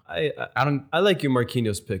 No, bro. I don't. I like your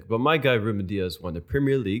Marquinhos pick, but my guy Ruben Diaz won the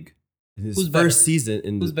Premier League in his Who's first better? season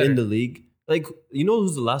in Who's the better? league. Like, you know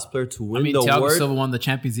who's the last player to I win mean, the Thiago award? Silva won the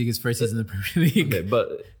Champions League his first season in the Premier League. Okay,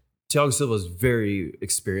 but Thiago Silva is very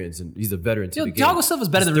experienced and he's a veteran to Yo, the game. Thiago Silva's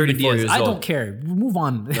better He's than Ruben 34 Diaz. years I old. don't care. Move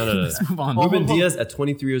on. No. Let's move on. Ruben Diaz at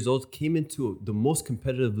 23 years old came into the most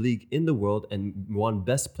competitive league in the world and won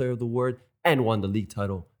Best Player of the Award and won the league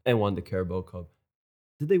title and won the Carabao Cup.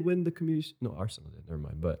 Did they win the community? No, Arsenal did. Never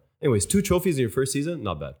mind. But anyways, 2 trophies in your first season,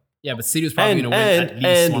 not bad. Yeah, but City was probably And going to win at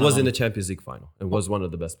least one was of in them. the Champions League final and was one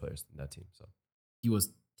of the best players in that team. So He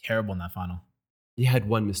was terrible in that final. he had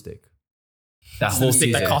one mistake. That That's the whole mistake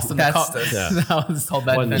season. that cost him the That's- cup. that's- That was called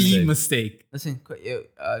bad the defense. mistake. Listen,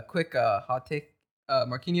 quick hot take.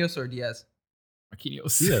 Marquinhos or Diaz?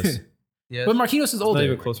 Marquinhos. Diaz. Diaz. But Marquinhos is not older.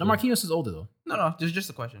 even close, No, man. Marquinhos is older though. No, just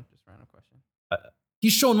a question. Just a random question.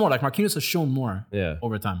 He's shown more. Like Marquinhos has shown more Yeah.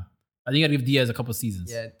 over time. I think I'd give Diaz a couple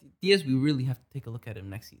seasons. Yeah, Diaz. We really have to take a look at him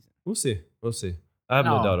next season. We'll see. I have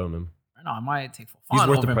no No. doubt on him. No, I might take He's Fofana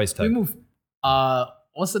worth over the him. price tag. We move.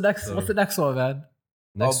 What's the next? So- What's the next one, man?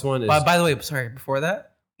 Next one is By the way, sorry. Before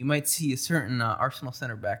that, you might see a certain Arsenal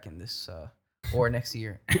center back in this or next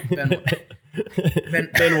year.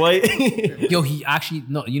 Ben White. Yo, he actually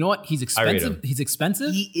no. You know what? He's I rate expensive. him. He's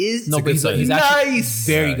expensive. He is. No, a but good he's signing. actually Nice.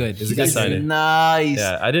 very Yeah, good. he's a He's good actually- signing. Nice.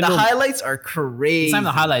 Yeah, I didn't The know- highlights are crazy. It's not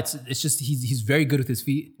the highlights. It's just he's very good with his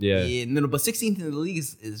feet. Yeah. Yeah, no, but 16th in the league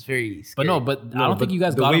is very scary. But no, but No, I don't think but you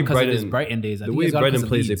guys the got way him because of his Brighton- Brighton days. I The think way you guys got him Brighton 'cause of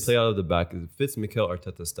plays, they Leeds. play out of the back. It fits Mikel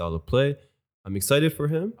Arteta's style of play. I'm excited for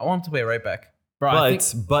him. I want him to play right back. Bro, I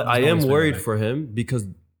think But I he's am always been worried right. for him because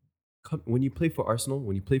when you play for Arsenal,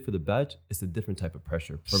 when you play for the badge, it's a different type of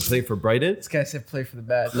pressure. From playing for Brighton, This guy said play for the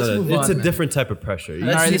badge. no, it's a different type of pressure. You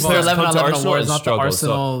Alright, see this is players 11 come to 11 Arsenal awards, and not the struggle.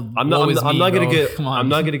 Arsenal. So I'm not gonna bro. get Come on. I'm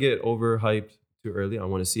not gonna get overhyped too early. I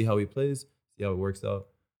want to see how he plays, see how it works out,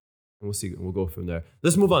 and we'll see. We'll go from there.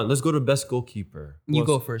 Let's move on. Let's go to best goalkeeper. You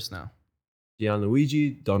go first now.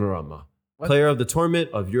 Gianluigi Donnarumma. What? Player of the tournament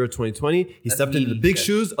of Euro 2020. He That's stepped into the meaty, big Seth.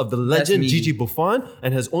 shoes of the legend meaty. Gigi Buffon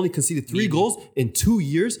and has only conceded 3 Meaty. goals in 2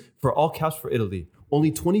 years for all caps for Italy. Only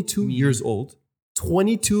 22 Meaty. years old.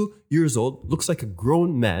 22 years old. Looks like a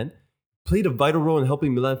grown man. Played a vital role in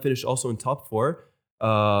helping Milan finish also in top 4.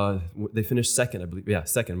 They finished second, I believe. Yeah,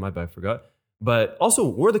 second. My bad, I forgot. But also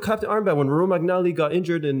wore the captain armband when Romagnoli got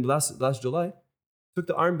injured in last July. Took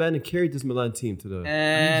the armband and carried this Milan team to the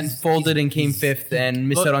And he's- folded and came he's- 5th and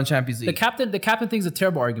missed Look, out on Champions League. The captain thing's a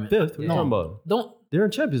terrible argument. 5th. What are you No. talking about? Don't. They're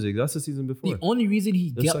in Champions League. That's the season before. The only reason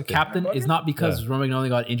he They're got second. captain is not because Yeah. Romagnoli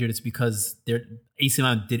got injured. It's because their AC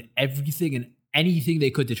Milan did everything and anything they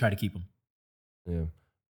could to try to keep him. Yeah.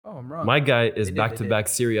 oh, I'm wrong. My guy is did, back-to-back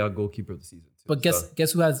Serie A goalkeeper of the season. Too. But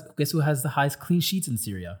guess who has the highest clean sheets in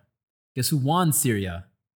Syria? Guess who won Syria?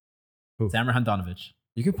 Who? Zamir Handanovic.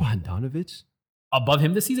 You can put Handanovic? Above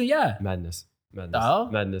him this season, yeah. Madness. Oh?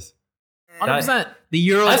 Madness. 100%. the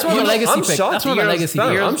Euro. That's more of a legacy I'm pick. shocked. That's more of a legacy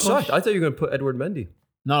Fam, pick. I'm shocked. I thought you were going to put Edward Mendy.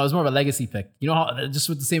 No, it was more of a legacy pick. You know how just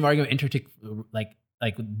with the same argument, Inter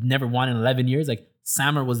like never won in 11 years. Like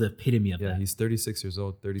Sammer was the epitome of Yeah, that. he's 36 years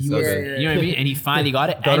old, He 37. was, Yeah. you know what I mean? And he finally got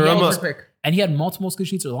it. And he, Donnarumma- had, and he had multiple clean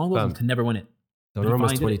sheets along those and Fam. could never win it.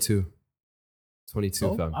 Donnarumma's finally did 22. 22,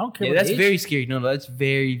 So, fam. I don't care Yeah, about that's the age. very scary. No, that's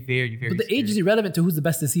very, very, very. But the age is scary. irrelevant to who's the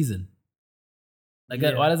best this season. Like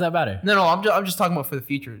that, Yeah. why does that matter? No, I'm just talking about for the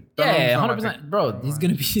future. Yeah, Donnarumma's not my 100%, pick. bro. He's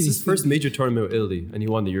gonna be. It's his first major tournament with Italy, and he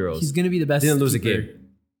won the Euros. He's gonna be the best. Didn't lose a keeper game.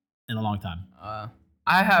 in a long time.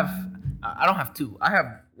 I don't have two. I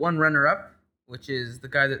have one runner up which is the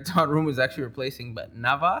guy that Donnarumma is actually replacing, but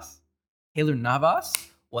Navas, Taylor Navas,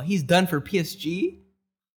 what he's done for PSG,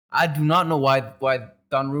 I do not know why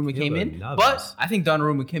Donnarumma came in, Navas. but I think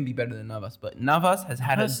Donnarumma can be better than Navas. But Navas has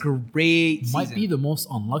had a Navas great season. Might be the most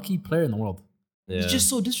unlucky player in the world. Yeah. He's just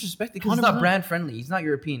so disrespected because he's not 100%. brand friendly. He's not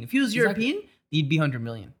European. If he was Exactly. European, he'd be 100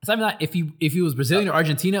 million. It's not even that if he was Brazilian or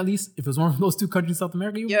Argentina, at least if it was one of those two countries in South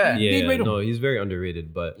America, Yeah. they'd rate him. No, he's very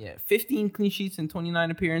underrated. But Yeah, 15 clean sheets and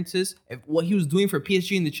 29 appearances. If what he was doing for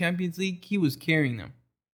PSG in the Champions League, he was carrying them.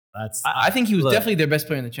 That's I think he was Look. definitely their best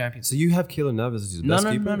player in the Champions so League. you have Keylor Navas as your No, best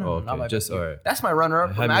no, keeper? no, no, Oh, not my okay. Just best keeper. all right. That's my runner-up.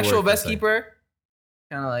 Had My me actual worried for a best second. keeper,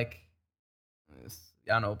 kind of like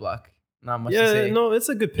Jan Oblak. Not much to Yeah, say. no, it's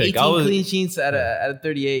a good pick. 18 clean sheets at a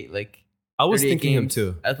 38. Like I was 38 thinking him games.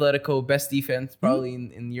 too. Atletico, best defense probably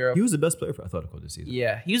in Europe. He was the best player for Atletico this season.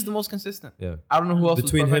 Yeah, he was the most consistent. Yeah. I don't know who else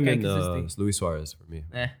Between was him and consistency. Luis Suarez for me.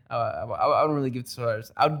 I wouldn't really give it to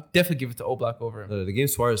Suarez. I would definitely give it to Oblak over him. The game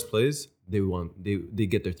Suarez plays, they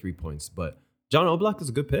get their 3 points. But John Oblak is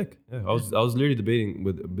a good pick. Yeah, I was literally debating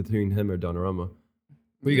between him or Donnarumma.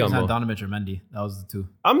 Who you got, It was Mo? Donovic or Mendy. That was the two.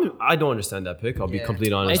 I don't understand that pick. I'll be Yeah.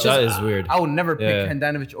 completely honest. It's just- That is weird. I would never pick Yeah.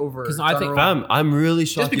 Handanovic over. 'Cause I think- Donnarumma. I'm really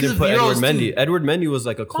shocked you because didn't of put the Edward Euros, Mendy. too. Edward Mendy was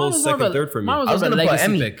like a close second, third for me. Mine was I was more of a gonna put legacy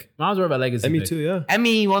Emmy. pick. Mine was more of a legacy And me pick. too, yeah.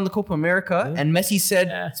 Emmy won the Copa America, Yeah. and Messi said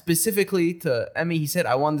Yeah. specifically to Emmy, he said,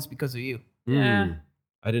 "I won this because of you." Yeah.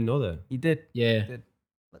 I didn't know that. He did. Yeah. Did.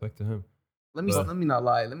 Back to him. Let me But- let me not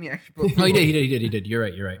lie. Let me actually. Put No, he did. You're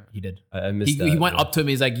right. He did. I missed He, that. he went but- up to him.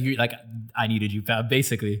 He's like, I needed you, fam,"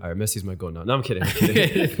 basically. All right, Messi's my goal now. No, I'm kidding. I'm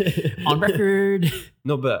kidding. On record.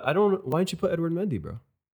 No, but I don't. Why didn't you put Edward Mendy, bro?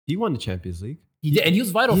 He won the Champions League. He did, and he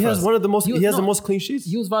was vital He for has us. one of the most. He was- He has the no. most clean sheets.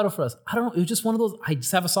 He was vital for us. I don't know. It was just one of those. I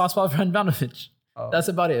just have a soft spot for Handanovic. Oh. That's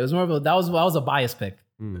about it. It was more of a that was a bias pick.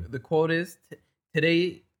 The quote is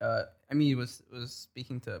today. Emmy was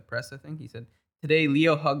speaking to press. I think he said today.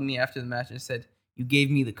 Leo hugged me after the match and said, "You gave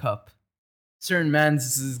me the cup." Certain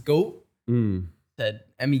man's goat Mm. said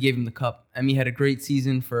Emmy gave him the cup. Emmy had a great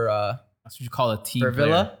season for That's what you call a team for player.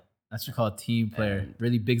 Villa. That's what you call a team player. And-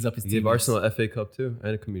 Really bigs up his He team. gave Arsenal a FA Cup too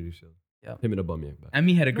and a Community Shield. Yeah. Him and Aubameyang back.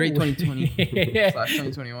 Emmy had a great No way.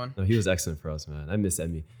 2020/2021. No, he was excellent for us, man. I miss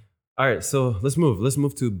Emmy. All right, so let's move. Let's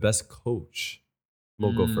move to best coach.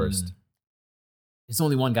 We'll go first. It's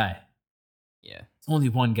only one guy. Yeah, It's only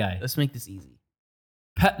one guy. let's make this easy.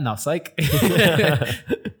 No, psych.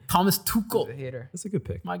 Thomas He's a Tuchel. hater. That's a good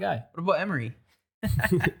pick. My guy. What about Emery?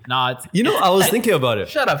 Nah, it's, You know, I was thinking about it.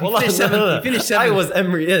 Shut up. He Wallah, finished no, seventh. no, no. He finished I seventh. was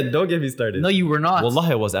Emery in. Don't get me started. No, you were not.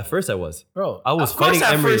 Wallahi, I was. At first, I was. bro. I was Of course, fighting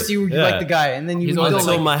at Emery. first you Yeah. like the guy, and then you He's don't always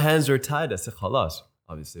Until like. my hands were tied. I said, khalas,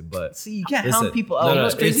 obviously. But See, you can't Listen, hound people no, out. no, You know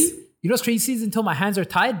what's it's- crazy? You know what's crazy is until my hands are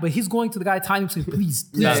tied, but he's going to the guy tying him saying, please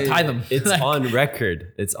Yeah, tie yeah, them. it's Like, on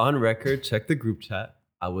record. It's on record. Check the group chat.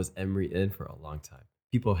 I was Emery in for a long time.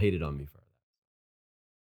 People hated on me for that.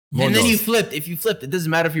 And then knows. you flipped. If you flipped, it doesn't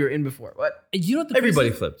matter if you were in before. What? You know what the Everybody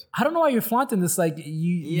crazy- flipped. I don't know why you're flaunting this. Like you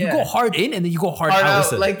Yeah. go hard in and then you go hard, Hard out. out,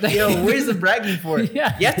 listen. like, yo, where's the bragging for it?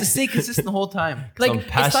 Yeah. You have to stay consistent the whole time. Like I'm it's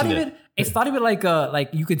not passionate. even. It's not even like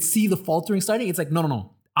you could see the faltering starting. It's like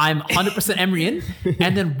no. I'm 100% Emery in,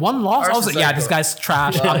 and then one loss. I was like, yeah, this guy's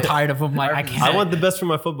trash. I'm tired of him. Like I can't. I want the best for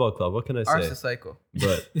my football club. What can I say? Arsa Psycho.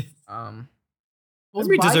 But What was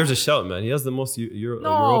Emery Bayern? deserves a shout, man. He has the most No,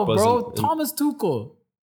 Europas bro. in- Thomas Tuchel.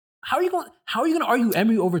 How are you going to argue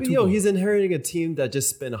Emery over But Tuchel? yo, he's inheriting a team that just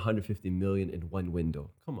spent 150 million in one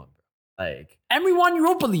window. Come on, bro. Like, Emery won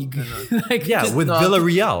Europa League. Like, yeah, just- with no,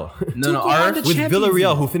 Villarreal. No, Tuchel won the with Champions Villarreal,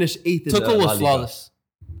 League. who finished 8th in Tuchel the La was Liga. flawless.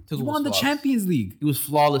 Tuchel He was won the flawless. Champions League. He was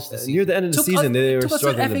flawless this Near season. the end of the Took season, us- they were took us to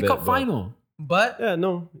struggling an a FA bit. Cup but- final. But Yeah,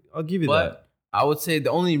 no, I'll give you that. I would say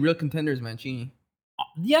the only real contender is Mancini.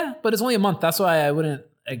 Yeah, but it's only a month. That's why I wouldn't.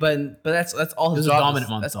 Like, But that's all his This is a job dominant is.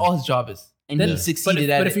 month, That's though. all his job is. And then, he succeeded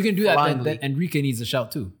but at if it you can do that, then blindly. Enrique needs a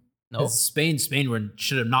shout too. No. 'Cause Spain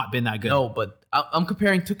should have not been that good. No, but I'm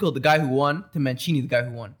comparing Tuchel, the guy who won, to Mancini, the guy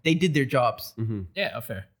who won. They did their jobs. Mhm. Yeah,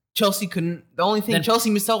 fair. Chelsea couldn't. The only thing Then- Chelsea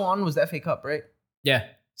missed out on was the FA Cup, right? Yeah,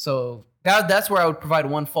 So that's where I would provide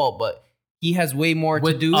one fault. But he has way more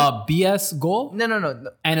with to do. a BS goal No.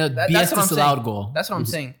 and a That's BS what I'm disallowed saying. goal. That's what I'm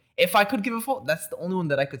saying. If I could give a fault, that's the only one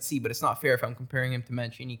that I could see. But it's not fair if I'm comparing him to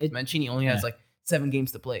Mancini. Because Mancini only has yeah. like 7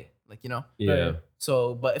 games to play. Like, you know? Yeah.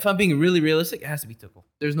 So, but if I'm being really realistic, it has to be Tuchel.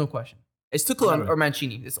 There's no question. It's Tuchel Whatever. or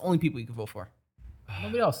Mancini. It's the only people you can vote for.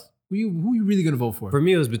 Nobody else. Who you really gonna vote for? For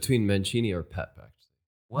me, it was between Mancini or Pep, actually.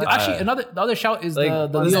 What? Actually, the other shout is Like,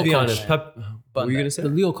 the let's Leo be coach. honest. Pep, what were you going to say? The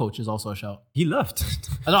Leo coach is also a shout. He left.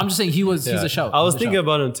 No, I'm just saying he's Yeah. a shout. I was He's a thinking shout.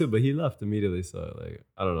 about him too, but he left immediately. So, like,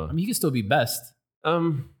 I don't know. I mean, he can still be best.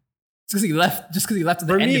 because he left. Just because he left at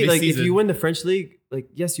the For end of me, his like season. if you win the French league, like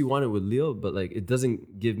yes, you won it with Lille, but like it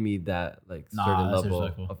doesn't give me that like Nah, certain that's level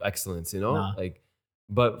disrespectful. of excellence, you know? Nah. Like,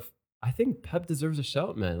 but I think Pep deserves a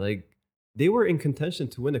shout, man. Like they were in contention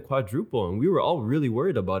to win a quadruple, and we were all really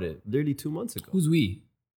worried about it literally 2 months ago. Who's we?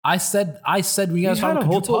 I said we We guys had a found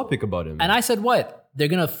whole quadruple, topic about him, and I said what? They're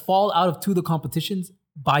gonna fall out of 2 of the competitions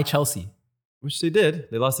by Chelsea. which they did.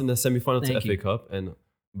 They lost in the semifinal to Thank FA you. Cup,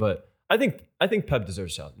 but I think Pep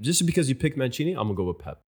deserves a shout. Just because you picked Mancini, I'm gonna go with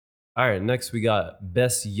Pep. All right, next we got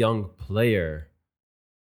best young player.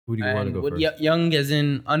 Who do you want to go first? Young as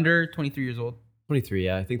in under 23 years old. 23,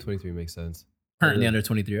 yeah, I think 23 makes sense. Currently under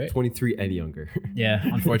 23, right? 23 and younger. Yeah,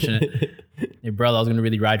 unfortunate. Hey, Barella, I was gonna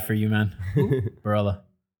really ride for you, man. Barella.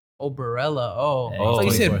 Oh, Barella. Oh, Yeah, I thought you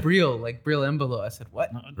he's said 24. Brill, like Brill Embolo. I said,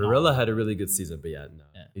 what? No, Barella had a really good season, but yeah, no.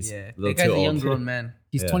 Yeah. He's Yeah, a little that guy's too a young old. grown man.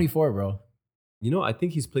 He's Yeah. 24, bro. You know, I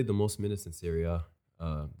think he's played the most minutes in Serie A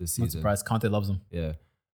this Not season. surprised. Conte loves him. Yeah.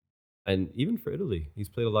 And even for Italy, he's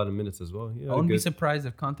played a lot of minutes as well. Yeah, I wouldn't be good. surprised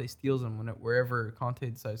if Conte steals him wherever Conte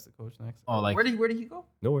decides to coach next. Oh, like- where did he go?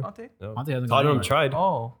 Nowhere. Conte? No. Conte hasn't gone Tottenham anywhere. tried,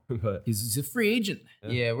 Oh, but He's a free agent. Yeah.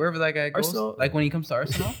 yeah, wherever that guy goes. Arsenal- Like when he comes to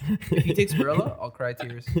Arsenal, if he takes Barella, I'll cry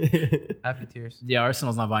tears, happy tears. Yeah,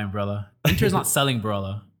 Arsenal's not buying Barella. Inter's not selling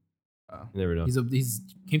Barella. you never know. He's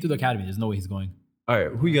came through the academy. There's no way he's going. All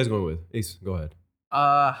right, who you guys going with? Ace, go ahead.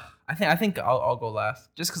 I think I'll go last,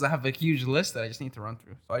 just because I have a huge list that I just need to run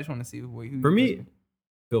through. So I just want to see who For me,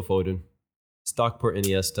 Phil Foden, Stockport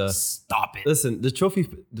Iniesta. Stop it. Listen, the trophy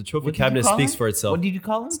What did you cabinet call speaks him? for itself. What did you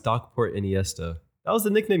call him? Stockport Iniesta. That was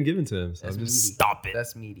the nickname given to him. So That's I'm just meaty. Stop it.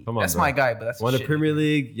 That's meaty. Come on, That's bro. my guy, but that's won a shit Premier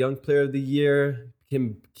nickname. League, Young Player of the Year,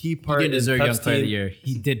 became key He part didn't in deserve Pep's Young Player of the team. Year.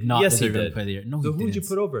 He did not Yes, he deserve Young did. Player of the Year. No, So he who'd you didn't.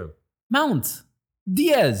 put over him? Mount.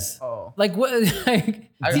 Diaz. Oh, Like what?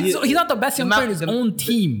 Like, he's not the best young player in his own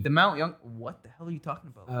team. The Mount Young. What the hell are you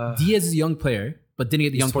talking about? Diaz is a young player, but didn't get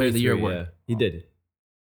the He's Young Player of the Year 23, award. Yeah, he did.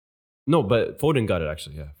 No, but Foden got it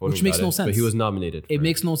actually. Yeah, Foden Which makes got no it, sense. But he was nominated. It for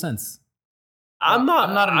makes no sense. I'm not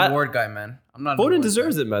an award guy, man. I'm not. Foden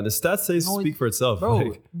deserves it, man. The stats say No, speak for itself, Bro,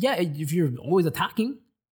 Like, yeah, if you're always attacking,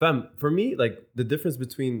 fam, for me, like the difference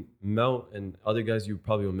between Mount and other guys you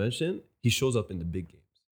probably will mention, he shows up in the big games.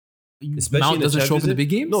 Especially Mount in the doesn't show up in the Champions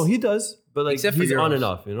big League. games? No, he does, but like Except for he's on Euros. and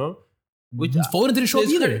off, you know. Which Foden didn't show to up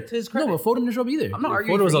his either. credit- to his No, credit. but Foden didn't show up either. I'm not Yeah,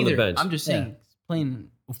 arguing Foden was for on the either. bench. I'm just saying, plain.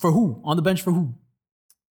 For who? On the bench for who?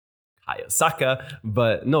 Kaya Saka,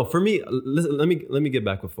 but no, for me, listen, let me get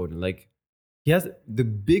back with Foden. Like he has the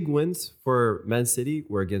big wins for Man City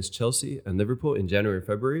were against Chelsea and Liverpool in January and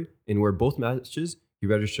February, and where both matches he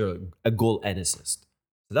registered a goal and assist.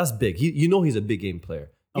 So that's big. He's a big game player.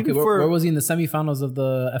 Okay, Even where was he in the semifinals of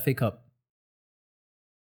the FA Cup?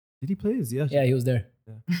 did he play? Yeah, he was there.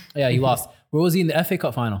 Yeah. Yeah, he lost. Where was he in the FA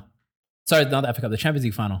Cup final? Sorry, not the FA Cup, the Champions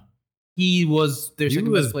League final. He was their He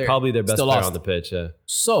second was best player. probably their best Still player lost. on the pitch. Yeah,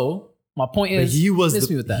 So my point but is, he was miss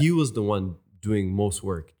me with that. he was the one doing most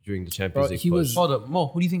work during the Champions Bro, League. he push. was- Hold up, Mo.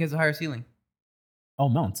 Who do you think has a higher ceiling Oh,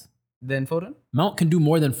 Mount. than Foden? Mount can do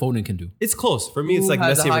more than Foden can do. It's close for me. It's Who like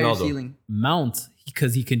has Messi, a higher Ronaldo. ceiling? Mount,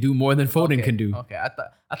 because he can do more than Foden Okay, can do. Okay,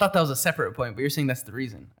 I thought that was a separate point, but you're saying that's the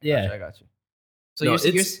reason. Yeah. I got you. So No,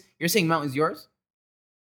 you're saying Mount is yours?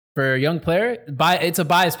 For a young player, it's a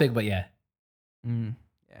bias pick, but yeah. Yeah.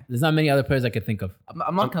 There's not many other players I could think of.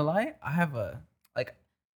 I'm not gonna lie. I have a like.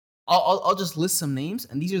 I'll just list some names,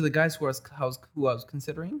 and these are the guys who I was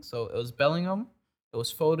considering. So it was Bellingham, it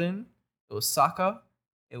was Foden, it was Saka,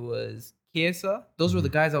 it was Chiesa. Those were the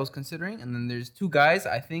guys I was considering, and then there's two guys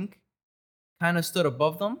I think kind of stood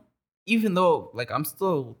above them, even though like I'm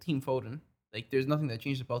still Team Foden. Like there's nothing that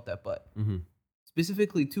changed about that, but Mhm,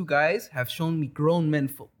 specifically two guys have shown me grown men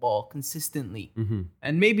football consistently. mhm.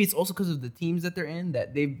 And maybe it's also because of the teams that they're in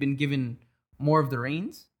that they've been given more of the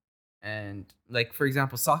reins. And like for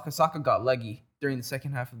example, Saka got leggy during the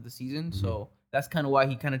second half of the season, so that's kind of why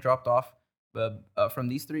he kind of dropped off from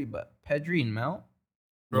these three. But Pedri and Mount,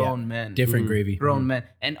 grown men, Different Mhm. gravy. grown men.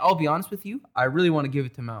 And I'll be honest with you, I really want to give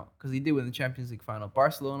it to Mount because he did win the Champions League final.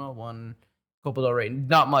 Barcelona won Copa del Rey,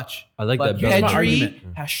 not much. I like But that. Here's my Bellingham. Pedri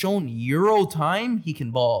argument. has shown Euro time he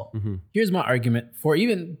can ball. Mhm. Here's my argument for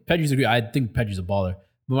even Pedri's agree. I think Pedri's a baller.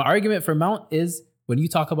 But my argument for Mount is when you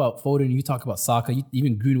talk about Foden, you talk about Saka,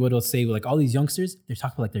 even Greenwood will say like all these youngsters, they're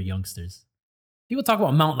talking about like they're youngsters. People talk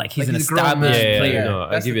about Mount like he's Like an he's a grown established man. Yeah, player. no,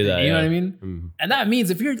 I That's give the you thing. that. You know yeah. what I mean? Mhm. And that means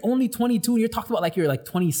if you're only 22 and you're talking about like you're like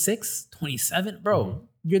 26, 27, bro, Mhm.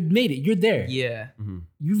 you're made it. You're there. Yeah. Mhm.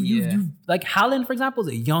 You like Haaland, for example, is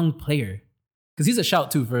a young player. Because he's a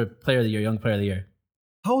shout too for player of the year, young player of the year.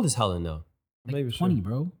 How old is Haaland now? I'm not even Like 20, sure.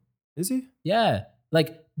 bro. Is he? Yeah.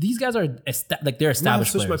 Like these guys are like they're I might have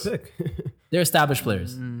established switched players. my pick. They're established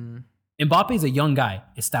players. Mm. Mbappe is a young guy,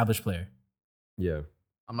 established player. Yeah.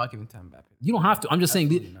 I'm not giving time Mbappe. You don't have to. I'm just saying.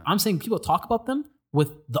 Absolutely not. I'm saying people talk about them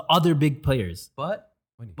with the other big players. But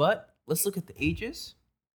let's look at the ages.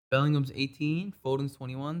 Bellingham's 18, Foden's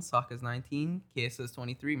 21, Saka's 19, Kiesa's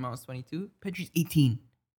 23, Mount's 22, Pedri's 18.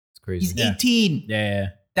 It's crazy. He's Yeah. 18. Yeah.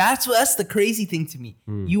 That's the crazy thing to me.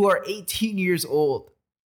 Hmm. You are 18 years old.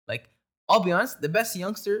 Like, I'll be honest, the best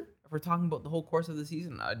youngster, if we're talking about the whole course of the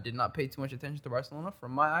season, I did not pay too much attention to Barcelona.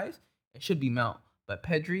 From my eyes, it should be Mount. But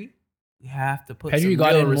Pedri, we have to put Pedri some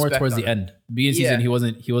got real in more respect towards on the him. end. Beginning of Yeah. season, he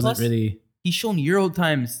wasn't Plus, really. He's shown Euro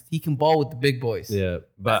times he can ball with the big boys. Yeah. That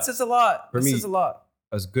But says a lot. for That me- says a lot.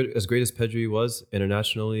 as great as Pedri was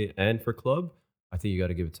internationally and for club, I think you got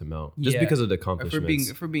to give it to Mount just Yeah. because of the If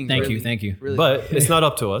accomplishments. we're being Thank really, you, thank you. Really But it's not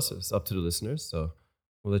up to us; it's up to the listeners. So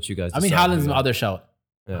we'll let you guys. I mean, decide Haaland's who my you other shout.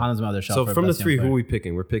 Yeah. Haaland's my other shout. So for from the best young three, who player. are we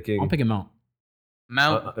picking? We're picking I'm picking Mount.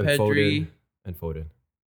 Mount, and Pedri. Foden and Foden.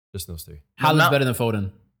 Just those three. No, Haaland's Mount- better than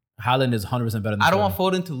Foden. Haaland is 100% better than I don't Foden.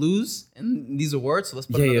 want Foden to lose in these awards, so let's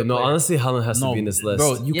put Yeah, another no. player. Honestly, Haaland has to be in this list.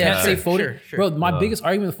 Bro, you Yeah, can't say sure, Foden. sure. Bro, my No. biggest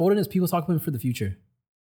argument with Foden is people talk about him for the future.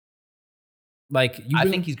 Like, you I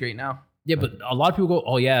bring- think he's great now. yeah, but a lot of people go,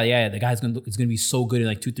 oh, yeah, the guy's going to be so good in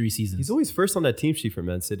like 2-3 seasons. He's always first on that team sheet for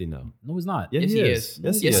Man City now. No, he's not. Yeah, Yes, he he is. is.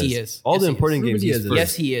 Yes, Yes, he he is. is. All Yes, the he is. important Ruben games, Diaz he's is. first.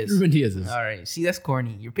 Yes, he is. Ruben Diaz is. All right. See, that's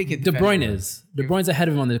corny. You're picking. De Bruyne defenders. is. De Bruyne's ahead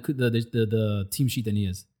of him on the team sheet than he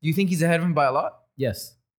is. Do you think he's ahead of him by a lot?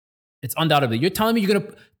 Yes. It's undoubtedly. You're telling me you're going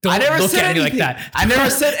to don't I never look said at me anything. like that. I never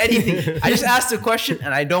said anything. I just asked a question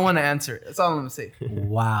and I don't want to answer it. That's all I'm gonna say.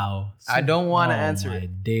 Wow. I don't wanna Oh, answer my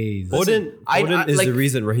it. days. Foden I- is like- the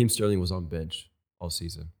reason Raheem Sterling was on bench all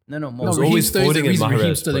season. No, No, was Raheem always Sterling's the Foden and reason Raheem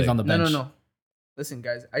Mahrez Sterling's play. on the bench. No. Listen,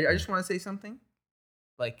 guys. I just want to say something.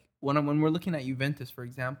 Like when we're looking at Juventus, for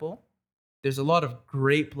example, there's a lot of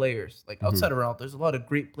great players. Like outside of Ronaldo, there's a lot of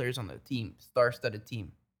great players on the team, star-studded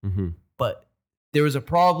team. Mm-hmm. But there was a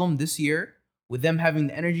problem this year with them having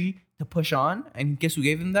the energy to push on. And guess who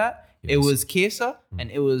gave them that? It Yes. was Chiesa and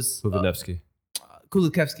it was Kubanevsky.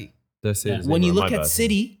 Kulusevski. That's Yeah. it. When you look at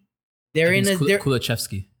City, they're in a they're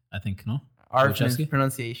Kulachevsky, I think, no? our Kulusevski?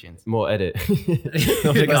 pronunciations. More edit.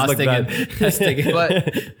 I'll Make us look stick bad. it. I'll stick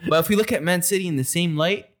it. But if we look at Man City in the same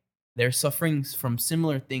light, they're suffering from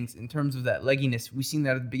similar things in terms of that legginess. We've seen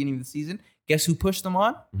that at the beginning of the season. Guess who pushed them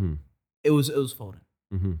on? Mhm. It was Foden.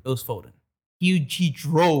 Mhm. It was Foden. He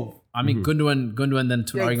drove. I mean, Gundogan then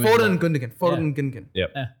to an Yeah, argument. Foden and that- Gundogan. Foden and Gundogan.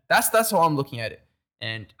 Yep. Yeah. That's how I'm looking at it.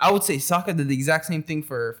 And I would say Saka did the exact same thing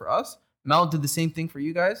for us. Mount did the same thing for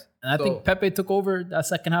you guys. And I So- think Pepe took over that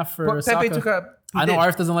second half for Pepe Saka. took up. I know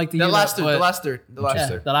Arf doesn't like to the hear last that, third. but- The last third. The last yeah,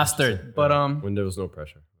 third. the last third. But When there was no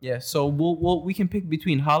pressure. yeah. So we can pick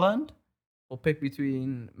between Haaland. We'll pick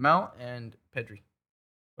between Mount and Pedri.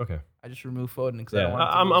 Okay. I just removed Foden because I Yeah, don't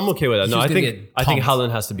want. I'm okay with that. He's No, just I gonna think get I think pumped.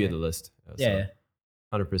 Haaland has to be in the list. Yeah.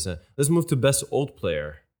 100%. Let's move to best old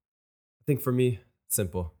player. I think for me,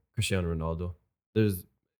 simple. Cristiano Ronaldo. There's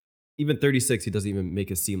even 36. He doesn't even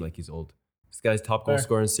make it seem like he's old. This guy's top goal Fair.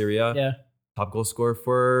 scorer in Serie A. Yeah. Top goal scorer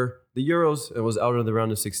for the Euros. It was out of the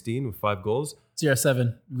round of 16 with 5 goals.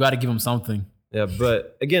 CR7. You got to give him something. Yeah,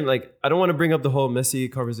 but again, like I don't want to bring up the whole Messi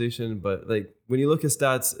conversation, but like when you look at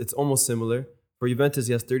stats, it's almost similar. For Juventus,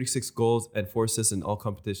 he has 36 goals and 4 assists in all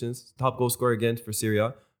competitions. Top goal scorer again for Serie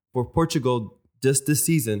A. For Portugal, just this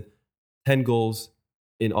season, 10 goals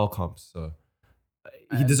in all comps. So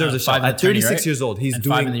he And, deserves a 5 shot. in the At 36 tourney, right? years old, he's And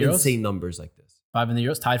 5 doing in the Euros? insane numbers like this. 5 in the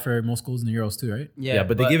Euros. Tied for most goals in the Euros too, right? Yeah,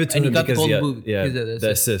 but they give it to and him he got the because golden boot yeah, because of the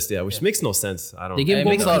assist, yeah, which Yeah. makes no sense. I don't. They gave it him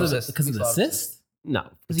makes goals a lot of because sense. because of the Makes a lot of assist? No,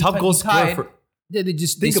 He top tied- goal he scorer tied- for. Yeah, they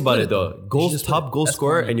just Think they about split it though. They Goals, just top split goal That's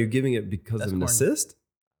scorer, corny. and you're giving it because That's of an corny. assist.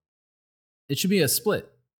 It should be a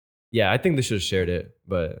split. Yeah, I think they should have shared it,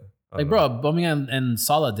 but I Like, don't know. bro, Birmingham and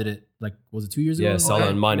Salah did it. Like, was it 2 years ago? Yeah, Salah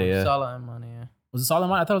and Mane, yeah. Salah and Mane, yeah. Was it Salah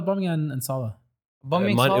and Mane? I thought it was Birmingham and Salah.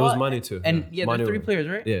 Aubameyang, it Salah, was Mane too. And yeah, Mane there's 3 won. players,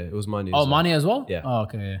 right? Yeah, it was Mane. Oh, as well, Mane as well? Yeah. Oh,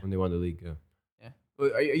 okay. Yeah. when they won the league. Yeah. Yeah.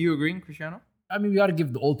 Wait, are you agreeing, Cristiano? I mean, we got to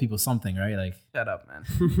give the old people something, right? Like, Shut up, man.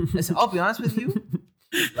 Listen, I'll be honest with you.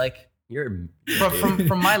 Like, You're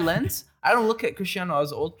from my lens, I don't look at Cristiano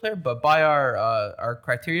as an old player, but by our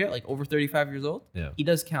criteria, like over 35 years old, Yeah. he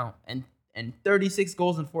does count. And 36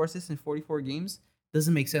 goals and 4 assists in 44 games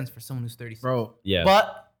doesn't make sense for someone who's 36. bro, yeah.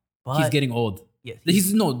 But he's getting old. yes,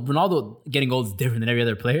 He's no Ronaldo getting old is different than every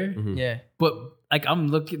other player. Mhm. yeah. But like, I'm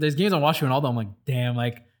looking. There's games I'm watching Ronaldo. I'm like, damn,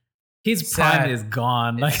 like his It's prime sad. is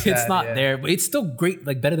gone. It's Like, it's sad, not yeah. there. But it's still great.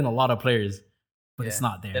 Like, better than a lot of players. But it's Yeah.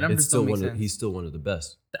 not there. The numbers It's still don't make one. sense. He's still one of the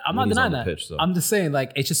best. I'm when not he's on denying the that. pitch, so. I'm just saying,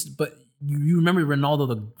 like, it's just. But you remember Ronaldo,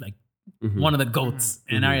 the like Mhm. one of the goats,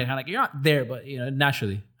 and now Mhm. you're kind of like you're not there, but you know,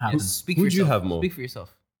 naturally happens. Speak Who'd for you yourself. have, Mo? Speak for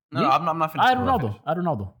yourself. No, Me? I'm not I finished. had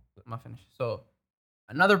Ronaldo. not finished. So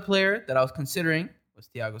another player that I was considering was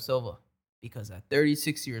Thiago Silva because at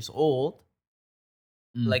 36 years old,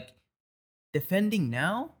 like defending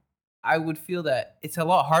now, I would feel that it's a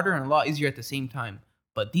lot harder and a lot easier at the same time.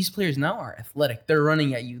 But these players now are athletic. They're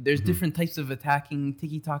running at you. There's different types of attacking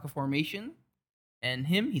tiki-taka formation. And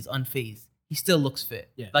he's unfazed. He still looks fit.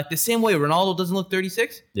 Yeah. Like the same way Ronaldo doesn't look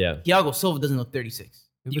 36, Yeah. Thiago Silva doesn't look 36.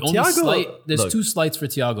 The But only Thiago- there's look. 2 slights for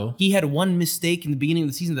Thiago. He had one mistake in the beginning of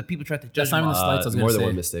the season that people tried to judge That's not him even on. the slights I was more gonna than say.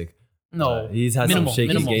 one mistake. No. He's had Minimal, some shaky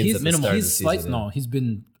minimal. games He's at the minimal. start of the His season. slights, yeah. no, he's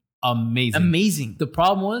been amazing. Amazing. The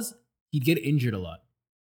problem was he'd get injured a lot,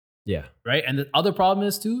 Yeah. right? And the other problem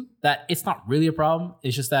is too that it's not really a problem.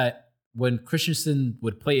 It's just that when Christensen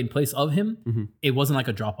would play in place of him, Mhm. it wasn't like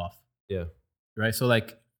a drop off, Yeah. right? So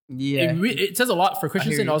like Yeah. it says a lot for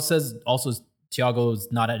Christensen. you. Also says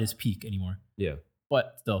Thiago's not at his peak anymore, Yeah.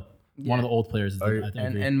 but still one of the old players. Are you- I think And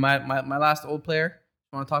agree. and my last old player,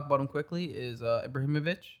 I want to talk about him quickly, is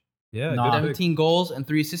Ibrahimovic. Yeah. Nah. good pick. 17 goals and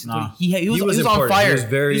 3 assists. Nah. He was on important. fire. He was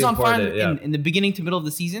very on fire important, in the beginning to middle of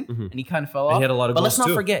the season, Mhm. and he kind of fell And off. he had a lot of but goals let's not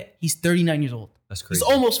too. forget, he's 39 years old. That's crazy. He's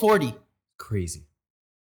almost 40. Crazy.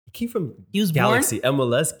 He came from He was Galaxy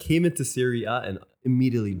MLS, came into Serie A, and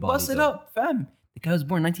immediately Busted up, fam. The guy was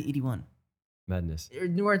born 1981. Madness. We're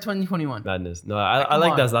in 2021. Madness. No, I Come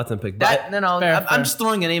like on. that Zlatan pick. That no, Fair, I'm fair. just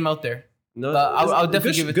throwing a name out there. No, But I'll it's-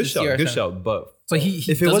 definitely good give it good to shout. CR7. Good shout. But So he if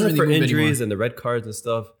it doesn't wasn't really for move injuries anymore. and the red cards and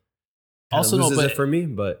stuff, Also, also no, loses but it for me.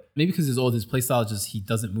 But maybe because he's old, his play style just he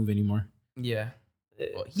doesn't move anymore. Yeah.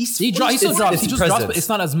 Well, He still drops. it's He just drops, presence. but it's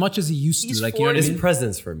not as much as he used to. He's Like you know what I it's mean?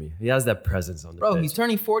 presence for me. He has that presence on the Bro, pitch. he's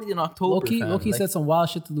turning 40 in October. Loki fam. Loki Like, said some wild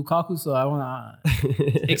shit to Lukaku, so I want to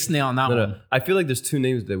ixnay on that No, one. no. I feel like there's 2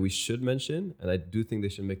 names that we should mention, and I do think they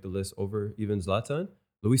should make the list over even Zlatan.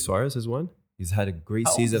 Luis Suarez is one. He's had a great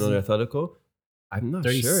How old season is on he? Atletico. I'm not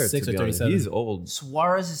sure. 36 To or be honest. 37. He's old.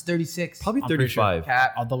 Suarez is 36. Probably I'm pretty sure. 35.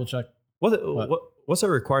 Cat, I'll double check. What's our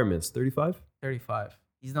requirements? 35? 35.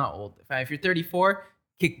 He's not old. Fam, if you're 34,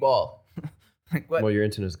 kick ball. Like what? Well, your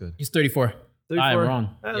internet's good. He's 34. 34? I'm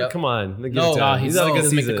wrong. Yep. Come on. Give No, it to nah, him. he's He's had a no, good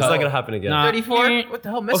doesn't make season. the It's not cut. going to happen again. Nah. 34? What the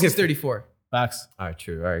hell? Messi's Okay. 34. Facts. All right,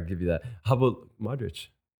 true. All right, give you that. How about Modric?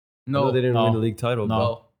 I No. know they didn't No. win the league title,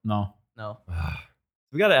 No. No. No. but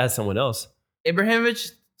we got to add someone else.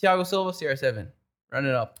 Ibrahimovic, Thiago Silva, CR7. Run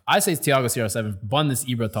it up. I say it's Thiago CR7. Bun this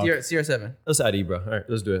Ibra talk. CR7. Let's add Ibra. All right,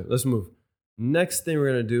 let's do it. Let's move. Next thing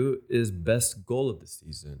we're going to do is best goal of the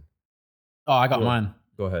season. Oh, I got Go. mine.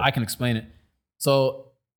 Go ahead. I can explain it.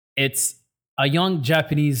 So it's a young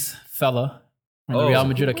Japanese fella from the Real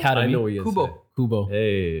Madrid Academy. I know what you're Kubo. going to Kubo. say.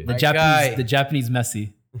 Hey. The My Japanese, guy. the Japanese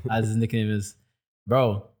Messi, as his nickname is.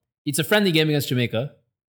 Bro, it's a friendly game against Jamaica,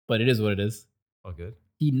 but it is what it is. All good.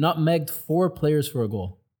 He nutmegged 4 players for a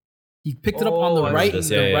goal. He picked it up on Oh, the I right, remember this.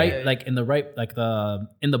 the Yeah, yeah, right, yeah. like in the right, like the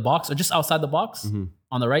in the box or just outside the box Mhm.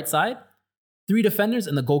 on the right side. 3 defenders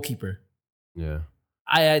and the goalkeeper. Yeah.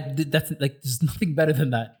 That's like there's nothing better than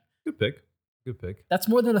that. Good pick. Good pick. That's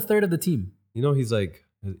more than a third of the team. You know, he's like,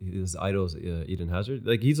 his idol's Eden Hazard.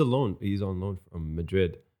 Like, he's alone. He's on loan from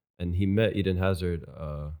Madrid. And he met Eden Hazard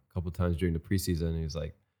a couple times during the preseason. And he's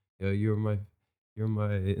like, yo, you're my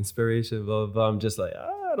inspiration, blah, blah, blah. I'm just like,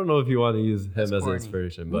 I don't know if you want to use him That's as an corny.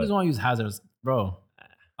 inspiration. Who But doesn't want to use hazards, bro?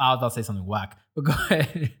 I was about to say something whack, but go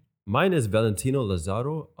ahead. mine is Valentino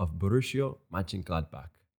Lazaro of Borussia Mönchengladbach.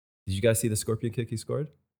 Did you guys see the scorpion kick he scored?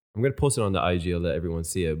 I'm going to post it on the IG. I'll let everyone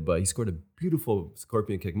see it. But he scored a beautiful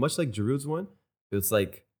scorpion kick, much like Giroud's one. It's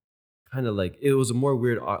like, kind of like, it was a more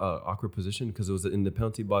weird, awkward position because it was in the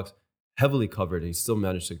penalty box, heavily covered, and he still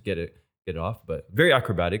managed to get it off. But very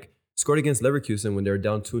acrobatic. Scored against Leverkusen when they were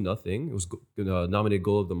down 2-0. It was nominated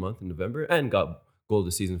goal of the month in November and got goal of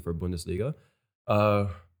the season for Bundesliga.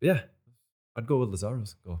 Yeah, I'd go with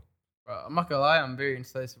Lazaro's goal. Bro, I'm not gonna lie, I'm very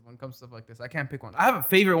indecisive when it comes to stuff like this. I can't pick one. I have a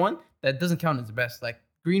favorite one that doesn't count as the best. Like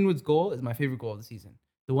Greenwood's goal is my favorite goal of the season.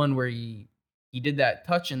 The one where he did that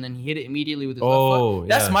touch and then he hit it immediately with his left foot.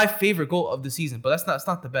 That's yeah. my favorite goal of the season. But that's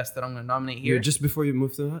not the best that I'm gonna nominate here. Just before you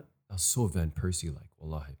move to that was so Van Persie like.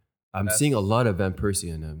 Wallahi, I'm That's- seeing a lot of Van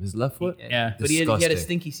Persie in him. His left foot. Yeah. But he had a Disgusting.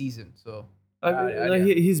 stinky season, so I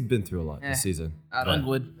mean, he's been through a lot Eh. this season. I don't know.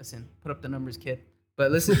 Glenwood. Listen, put up the numbers, kid.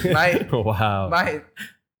 But listen, my Wow. I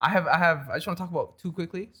just want to talk about 2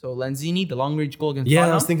 quickly. So Lanzini, the long range goal against Yeah, I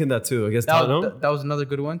Tottenham. was thinking that too against Tottenham. That was another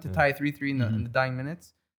good one to tie 3-3 in the dying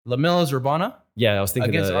minutes. Lamilla's Urbana. Yeah, I was thinking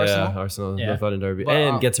Against that. Arsenal? Yeah, Arsenal, Yeah. North London derby, But,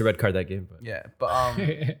 and gets a red card that game. But Yeah, but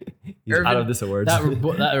he's Irvin- out of this award. that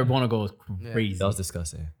Urbana goal was Yeah. crazy. That was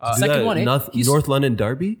disgusting. Uh, To do second that one, eh? He's- North London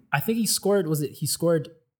derby. I think he scored. He scored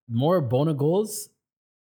more Bona goals?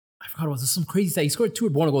 I forgot what it was. Some crazy stat. He scored 2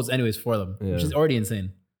 Bona goals anyways for them, which Yeah. is already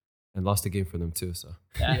insane. and lost the game for them too. So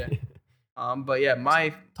Yeah. But yeah,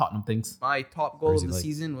 my Tottenham things. top goal of Where's he the like?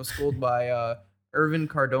 season was scored by Irvin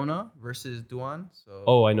Cardona versus Duan. So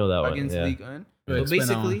oh, I know that one. against Yeah. League One. Go So explain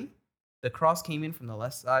that one. basically, the cross came in from the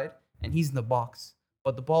left side, and he's in the box,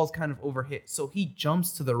 but the ball's kind of overhit. So he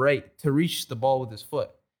jumps to the right to reach the ball with his foot.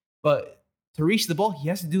 But to reach the ball, he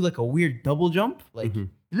has to do like a weird double jump. Like Mhm.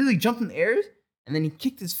 he literally jumped in the air, and then he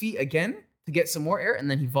kicked his feet again to get some more air, and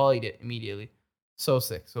then he volleyed it immediately. So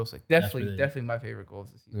sick, so sick. Definitely, Definitely. my favorite goal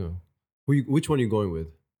of the season. Yeah. Which one are you going with?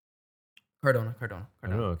 Cardona. I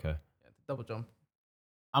don't know. Okay, Yeah, the double jump.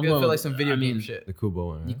 I'm I feel going like some video game shit. the Kubo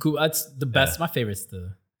one. Right? That's the best. My favorite's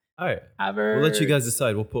the All right, ever. we'll let you guys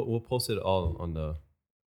decide. We'll post it all on the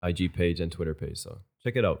IG page and Twitter page. So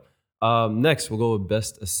check it out. Next, we'll go with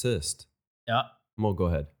best assist. Yeah. Mo, go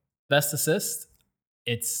ahead. Best assist.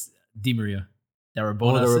 It's Di Maria. That Oh,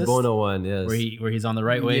 Rabona the assist, Rabona one. Yes. where he's on the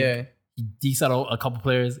right wing. Yeah. He dekes out a couple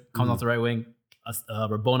players, comes Mhm. off the right wing.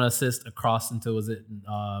 Rabona assist across into what's his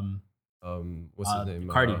name?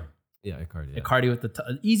 Icardi. Yeah, Icardi. Yeah. Icardi with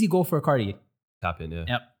an easy goal for Icardi. Tap in. Yeah.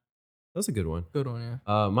 Yep. That's a good one. Good one,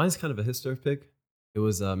 yeah. Mine's kind of a historic pick. It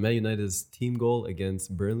was Man United's team goal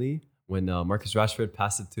against Burnley when Marcus Rashford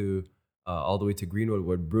passed it to all the way to Greenwood,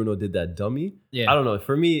 where Bruno did that dummy. Yeah. I don't know.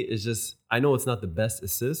 For me, it's just I know it's not the best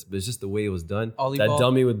assist, but it's just the way it was done. Ollie that ball.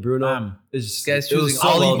 dummy with Bruno. Bam. It's just, This guy's it was choosing so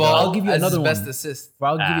Ollie well ball. done. I'll give you as another his best one. assist. Bro,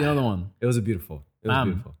 I'll give you another one. It was beautiful. It was Bam.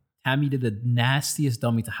 beautiful. Tammy did the nastiest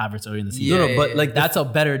dummy to Havertz early in the season. Yeah. No, but like That's a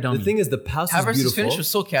better dummy. the thing is, the pass was Havertz's beautiful. finish was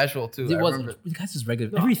so casual too. it I was. remember. The guy's just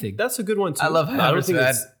regular. No, Everything. That's a good one too. I love But I don't Havertz, think man.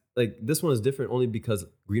 it's like this one is different only because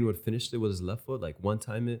Greenwood finished it with his left foot, like one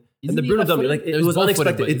time it, Isn't and the he Bruno dummy, left-footed? like It it was was both-footed,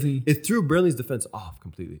 unexpected. but isn't he- It threw Burnley's defense off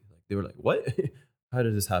completely. Like they were like, "What? How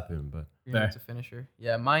did this happen?" But Yeah, it's a finisher.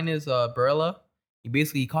 Yeah, mine is Barella.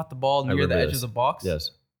 He caught the ball near the remember edge this. of the box.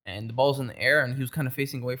 yes, And the ball's in the air, and he was kind of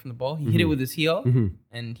facing away from the ball. He hit it with his heel, Mhm.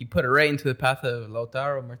 and he put it right into the path of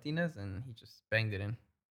Lautaro Martinez, and he just banged it in.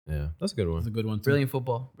 yeah, that's a good That's a one. good one too. Brilliant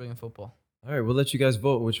football. Brilliant football. All right, we'll let you guys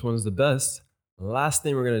vote which one's the best. Last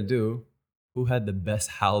thing we're gonna do: who had the best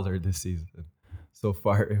howler this season so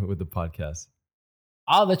far with the podcast?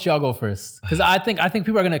 I'll let y'all go first because I think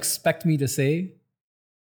people are gonna expect me to say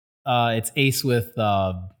it's Ace with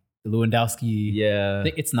Lewandowski. Yeah,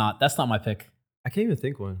 It's not. That's not my pick. I can't even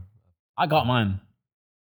think one. I got mine.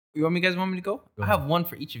 You want me to go? Go I ahead. have one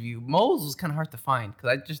for each of you. Mo's was kind of hard to find because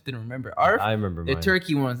I just didn't remember. Arf, I remember the mine.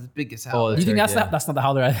 turkey one's the biggest Oh, howler. You think Turkey, that's not the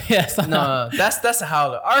howler? Yeah, it's not. No, that's a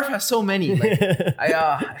howler. Arf has so many. Like,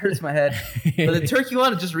 it hurts my head. But the turkey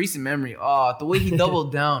one is just recent memory. Oh, the way he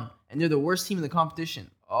doubled down, and they're the worst team in the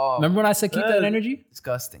competition. Oh, Remember when I said keep that energy?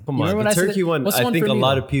 disgusting. Come You on, remember the when I said turkey that? one. What's the I one think for a me,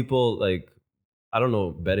 lot though? of people like. I don't know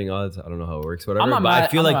betting odds. I don't know how it works. Whatever. not But I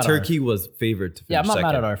mad- feel I'm like not mad at Turkey was favored to finish Yeah, I'm not second.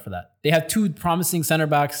 mad at Art for that. They have two promising center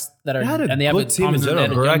backs that are, They had a and they have good team in promising-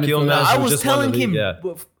 general. they had a young Burak midfielder. Yilmaz I who was just won the telling league, him,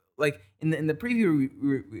 yeah. like in the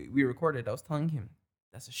preview we recorded, I was telling him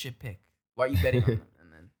that's a shit pick. Why are you betting on it?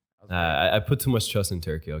 And then I was I put too much trust in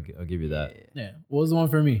Turkey. I'll give you that. Yeah, what was the one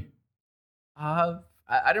for me? I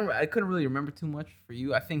couldn't really remember too much for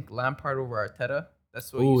you. I think Lampard over Arteta.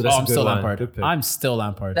 That's what. Ooh, you that's said. I'm a good still one. Lampard. Good pick. I'm still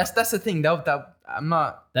Lampard. That's the thing. That I'm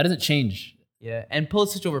not. That doesn't change. Yeah, and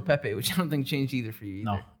Pulisic over Pepe, which I don't think changed either for you.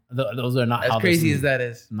 Either. No, those are not as how crazy as that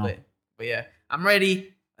is. No. But yeah, I'm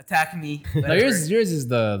ready. Attack me. No, Whatever. yours is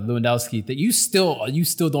the Lewandowski that you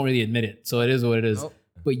still don't really admit it. So it is what it is. Nope.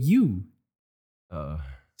 But you,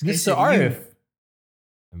 It's Mr. you. Arif,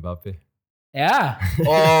 Mbappe. yeah.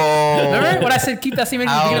 Oh, Remember when I said keep that same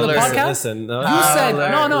energy at the beginning of the Howler. podcast? Listen, no, You Howler.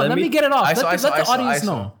 said no. Let me get it off. I saw, Let the audience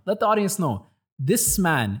know. Let the audience know. This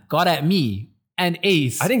man got at me and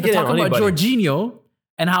Ace. I didn't for get at talking about anybody. Jorginho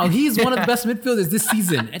and how he's one of the best midfielders this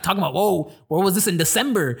season. And talking about, whoa, where was this in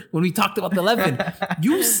December when we talked about the 11?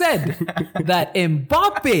 You said that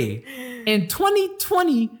Mbappe in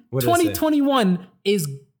 2020, What did I say? 2021 is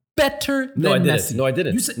better than No, I didn't. Messi. No, I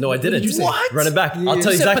didn't. You said- No, I what did didn't. you say? What? Run it back. I'll You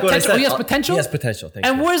tell you said exactly what I potential. said. He has potential? He has potential. Thank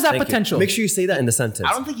And you. where's that Thank you. potential? Make sure you say that in the sentence.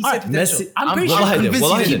 I don't think he said potential. Messi- I'm pretty Wallahi sure. did. convinced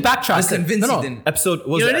Wallahi he He did. backtracked. Just convinced No, he no. didn't. Episode. What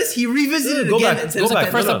was You know that? this? He revisited it Go again. back. and Go said It was like back.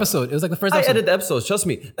 the first No, no. episode. It was like the first I episode. edited episodes. Trust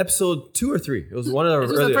me. Episode 2 or 3. It was one of the. was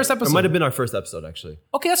the earlier- first episode. It might have been our first episode actually.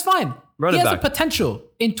 Okay, that's fine. Run he it has back. the potential.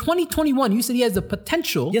 In 2021, you said he has the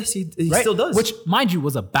potential. Yes, he right? still does. Which, mind you,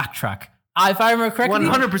 was a backtrack. If I remember correctly,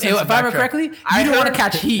 100% If I remember correctly, you didn't want to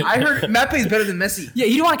catch heat. I heard Mbappe is better than Messi. Yeah,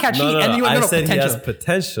 you didn't want to catch no, heat, no, and no. you went, I no, said he potential. has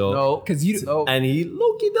potential. No, Because you no. And he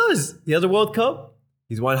Loki does. He has a World Cup.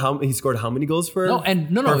 He scored how many goals for No, and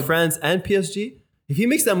no, for France and PSG. If he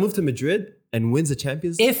makes that move to Madrid, and wins the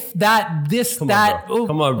Champions League. If that, this, Come on, that. bro.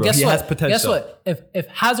 Come on, bro. Guess He what? has potential. Guess what? If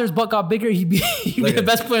Hazard's butt got bigger, he'd be Like, the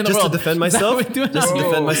best player in the just world. to defend Is that myself, what we're doing just to now?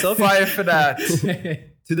 defend myself. Fire for that.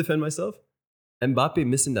 To defend myself, Mbappe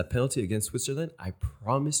missing that penalty against Switzerland, I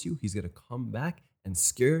promise you, he's gonna come back and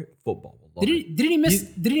scare football. Didn't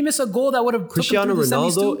he miss a goal that would have Cristiano took him through the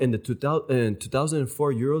semis Ronaldo too? in the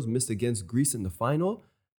 2004 Euros missed against Greece in the final,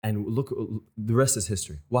 and look, the rest is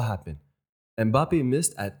history. What happened? Mbappe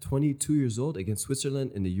missed at 22 years old against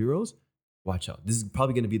Switzerland in the Euros. Watch out! This is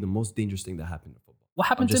probably going to be the most dangerous thing that happened in football. What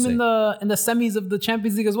happened I'm to him just in the semis of the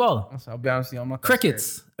Champions League as well? I'll be honest with you, I'm not that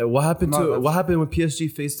Crickets. What happened No, to that's- what happened when PSG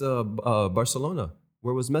faced Barcelona?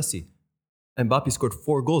 Where was Messi? Mbappe scored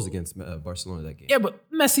 4 goals against Barcelona that game. Yeah, but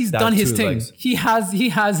Messi's That done his two thing. legs. He has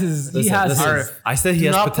his Listen, Arif, I said he do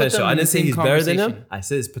has not put potential. them I in didn't the say same he's better than him. conversation. I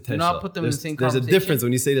said his potential. not put them in the same There's a conversation. difference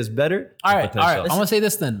when you say there's better. All and right. potential. I'm gonna say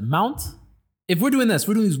this then. Mount, if we're doing this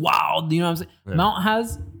wow, you know what I'm saying? Yeah. Mount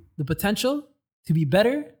has the potential to be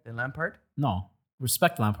better. Then Lampard? No,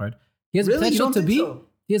 respect Lampard. He has Really? the You potential don't to think be. so?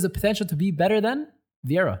 He has the potential to be better than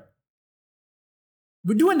Vieira.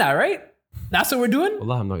 We're doing that, right? That's what we're doing.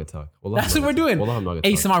 Wallah, I'm not gonna talk. Wallah, That's I'm what not we're doing. Wallah, I'm not gonna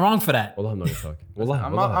Ace, talk. am I wrong for that? Wallah, I'm not gonna talk. Wallah,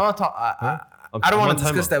 I'm wallah. not talking. I'm- I don't I'm want on to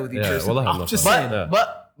time discuss out. that with you Yeah, personally. wallah, I'm I'm not just talking. saying. Yeah.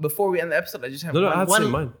 But before we end the episode, I just have No, one. I have to say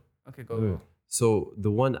mine. Okay, go. So the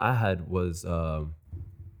one I had was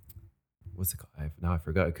what's it called? Now I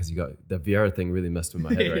forgot because you got the Vieira thing really messed with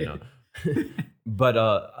my head right now.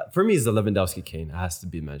 But for me, it's the Lewandowski Kane. It has to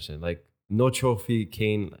be mentioned. Like no trophy,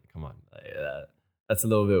 Kane. Like, come on, that's a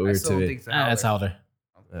little bit I weird still to don't me. think so. That's Halder.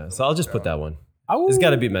 Yeah, so I'll just put that one. It's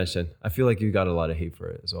got to be mentioned. I feel like you got a lot of hate for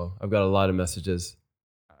it as well. I've got a lot of messages.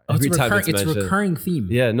 Oh, Every time it's a mentioned. recurring theme.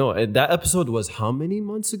 Yeah, no, and that episode was how many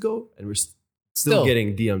months ago, and we're still Still.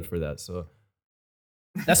 getting DM'd for that. So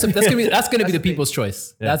That's gonna be That's the the people's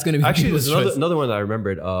choice. yeah. That's gonna be actually people's there's choice. another one that I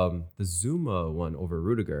remembered. The Zuma one over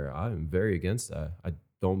Rudiger. I'm very against that. I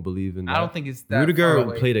don't believe in that. I don't think it's that far Rudiger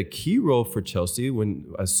away. played a key role for Chelsea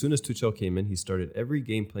when, as soon as Tuchel came in, he started every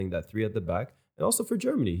game playing that 3 at the back, and also for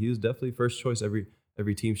Germany, he was definitely first choice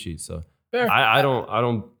every team sheet. So Fair. I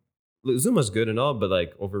don't. Look, Zuma's good and all, but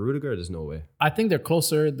like over Rudiger, there's no way. I think they're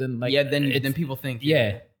closer than like than people think.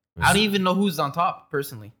 yeah. I don't even know who's on top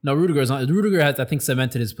personally. No, Rudiger has I think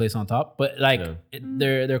cemented his place on top, but like Yeah.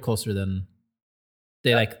 they're closer than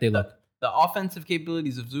they look. The offensive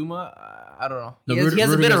capabilities of Zuma, I don't know. No, He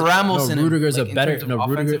has a bit of Ramos in him. Rudiger's like, a in better terms of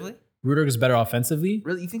offensively. Rudiger's better offensively.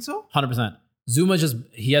 Really, you think so? 100%. Zuma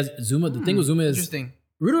the thing with Zuma is Interesting.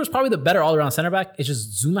 Rudiger's probably the better all around center back. It's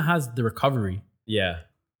just Zuma has the recovery. Yeah,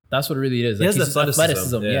 That's what it really is. He has he's the just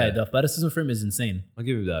athleticism, Yeah, yeah. the athleticism for him is insane. I'll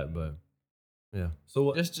give you that, but yeah. So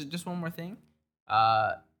what? Just one more thing. We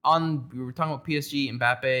were talking about PSG,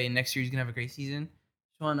 Mbappe. Next year he's gonna have a great season.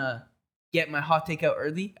 Just wanna get my hot take out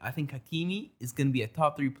early. I think Hakimi is gonna be a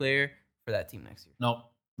top 3 player for that team next year. No,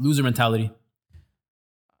 loser mentality.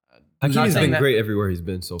 I'm not Hakimi's saying been that- great everywhere he's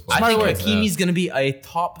been so far. I think words. Hakimi's gonna be a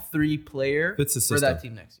top 3 player Fits the for that system.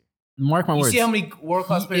 team next year. Mark my You words. see how many world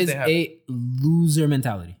class He players is they have. a loser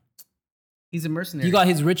mentality. He's a mercenary. He got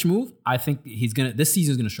his rich move. I think this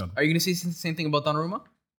season's gonna struggle. Are you gonna say the same thing about Donnarumma?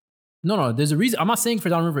 No, there's a reason. I'm not saying for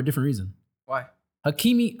Donnarumma for a different reason. Why?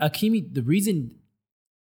 Hakimi, the reason,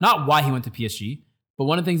 not why he went to PSG, but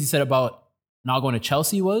one of the things he said about not going to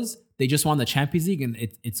Chelsea was they just won the Champions League and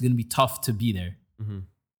it's going to be tough to be there.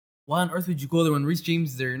 Why on earth would you go there when Reece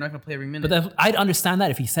James is there? You're not gonna play every minute. But I'd understand that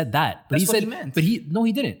if he said that. But That's he what said, he meant. But he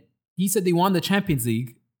didn't. He said they won the Champions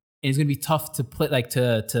League and it's going to be tough to play, like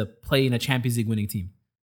to play in a Champions League winning team.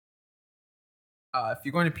 If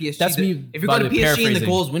you're going to PSG, That's me, if you're by going to the way, PSG and the paraphrasing.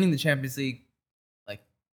 goal is winning the Champions League, like,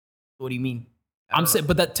 what do you mean? I I'm don't saying, know.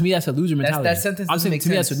 but that to me that's a loser mentality. that sentence I'm doesn't saying make to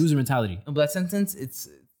me that's a sense. loser mentality. No, but that sentence, it's.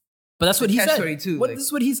 But that's what he said. catch-22, like- This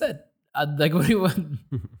is what he said. Like what do you want?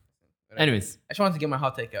 Anyways, I just wanted to get my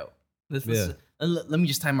hot take out. Yeah. Let me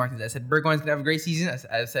just time mark this. I said Bergwijn's gonna have a great season.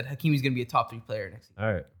 I said Hakimi's gonna be a top 3 player next season.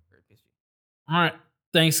 All right. for PSG. all right.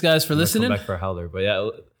 Thanks guys for Might listening. Come back for a howler, but yeah.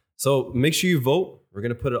 So make sure you vote. We're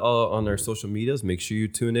gonna put it all on our social medias. Make sure you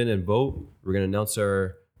tune in and vote. We're gonna announce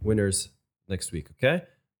our winners next week. Okay.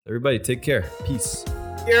 Everybody, take care. Peace.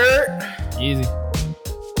 Easy.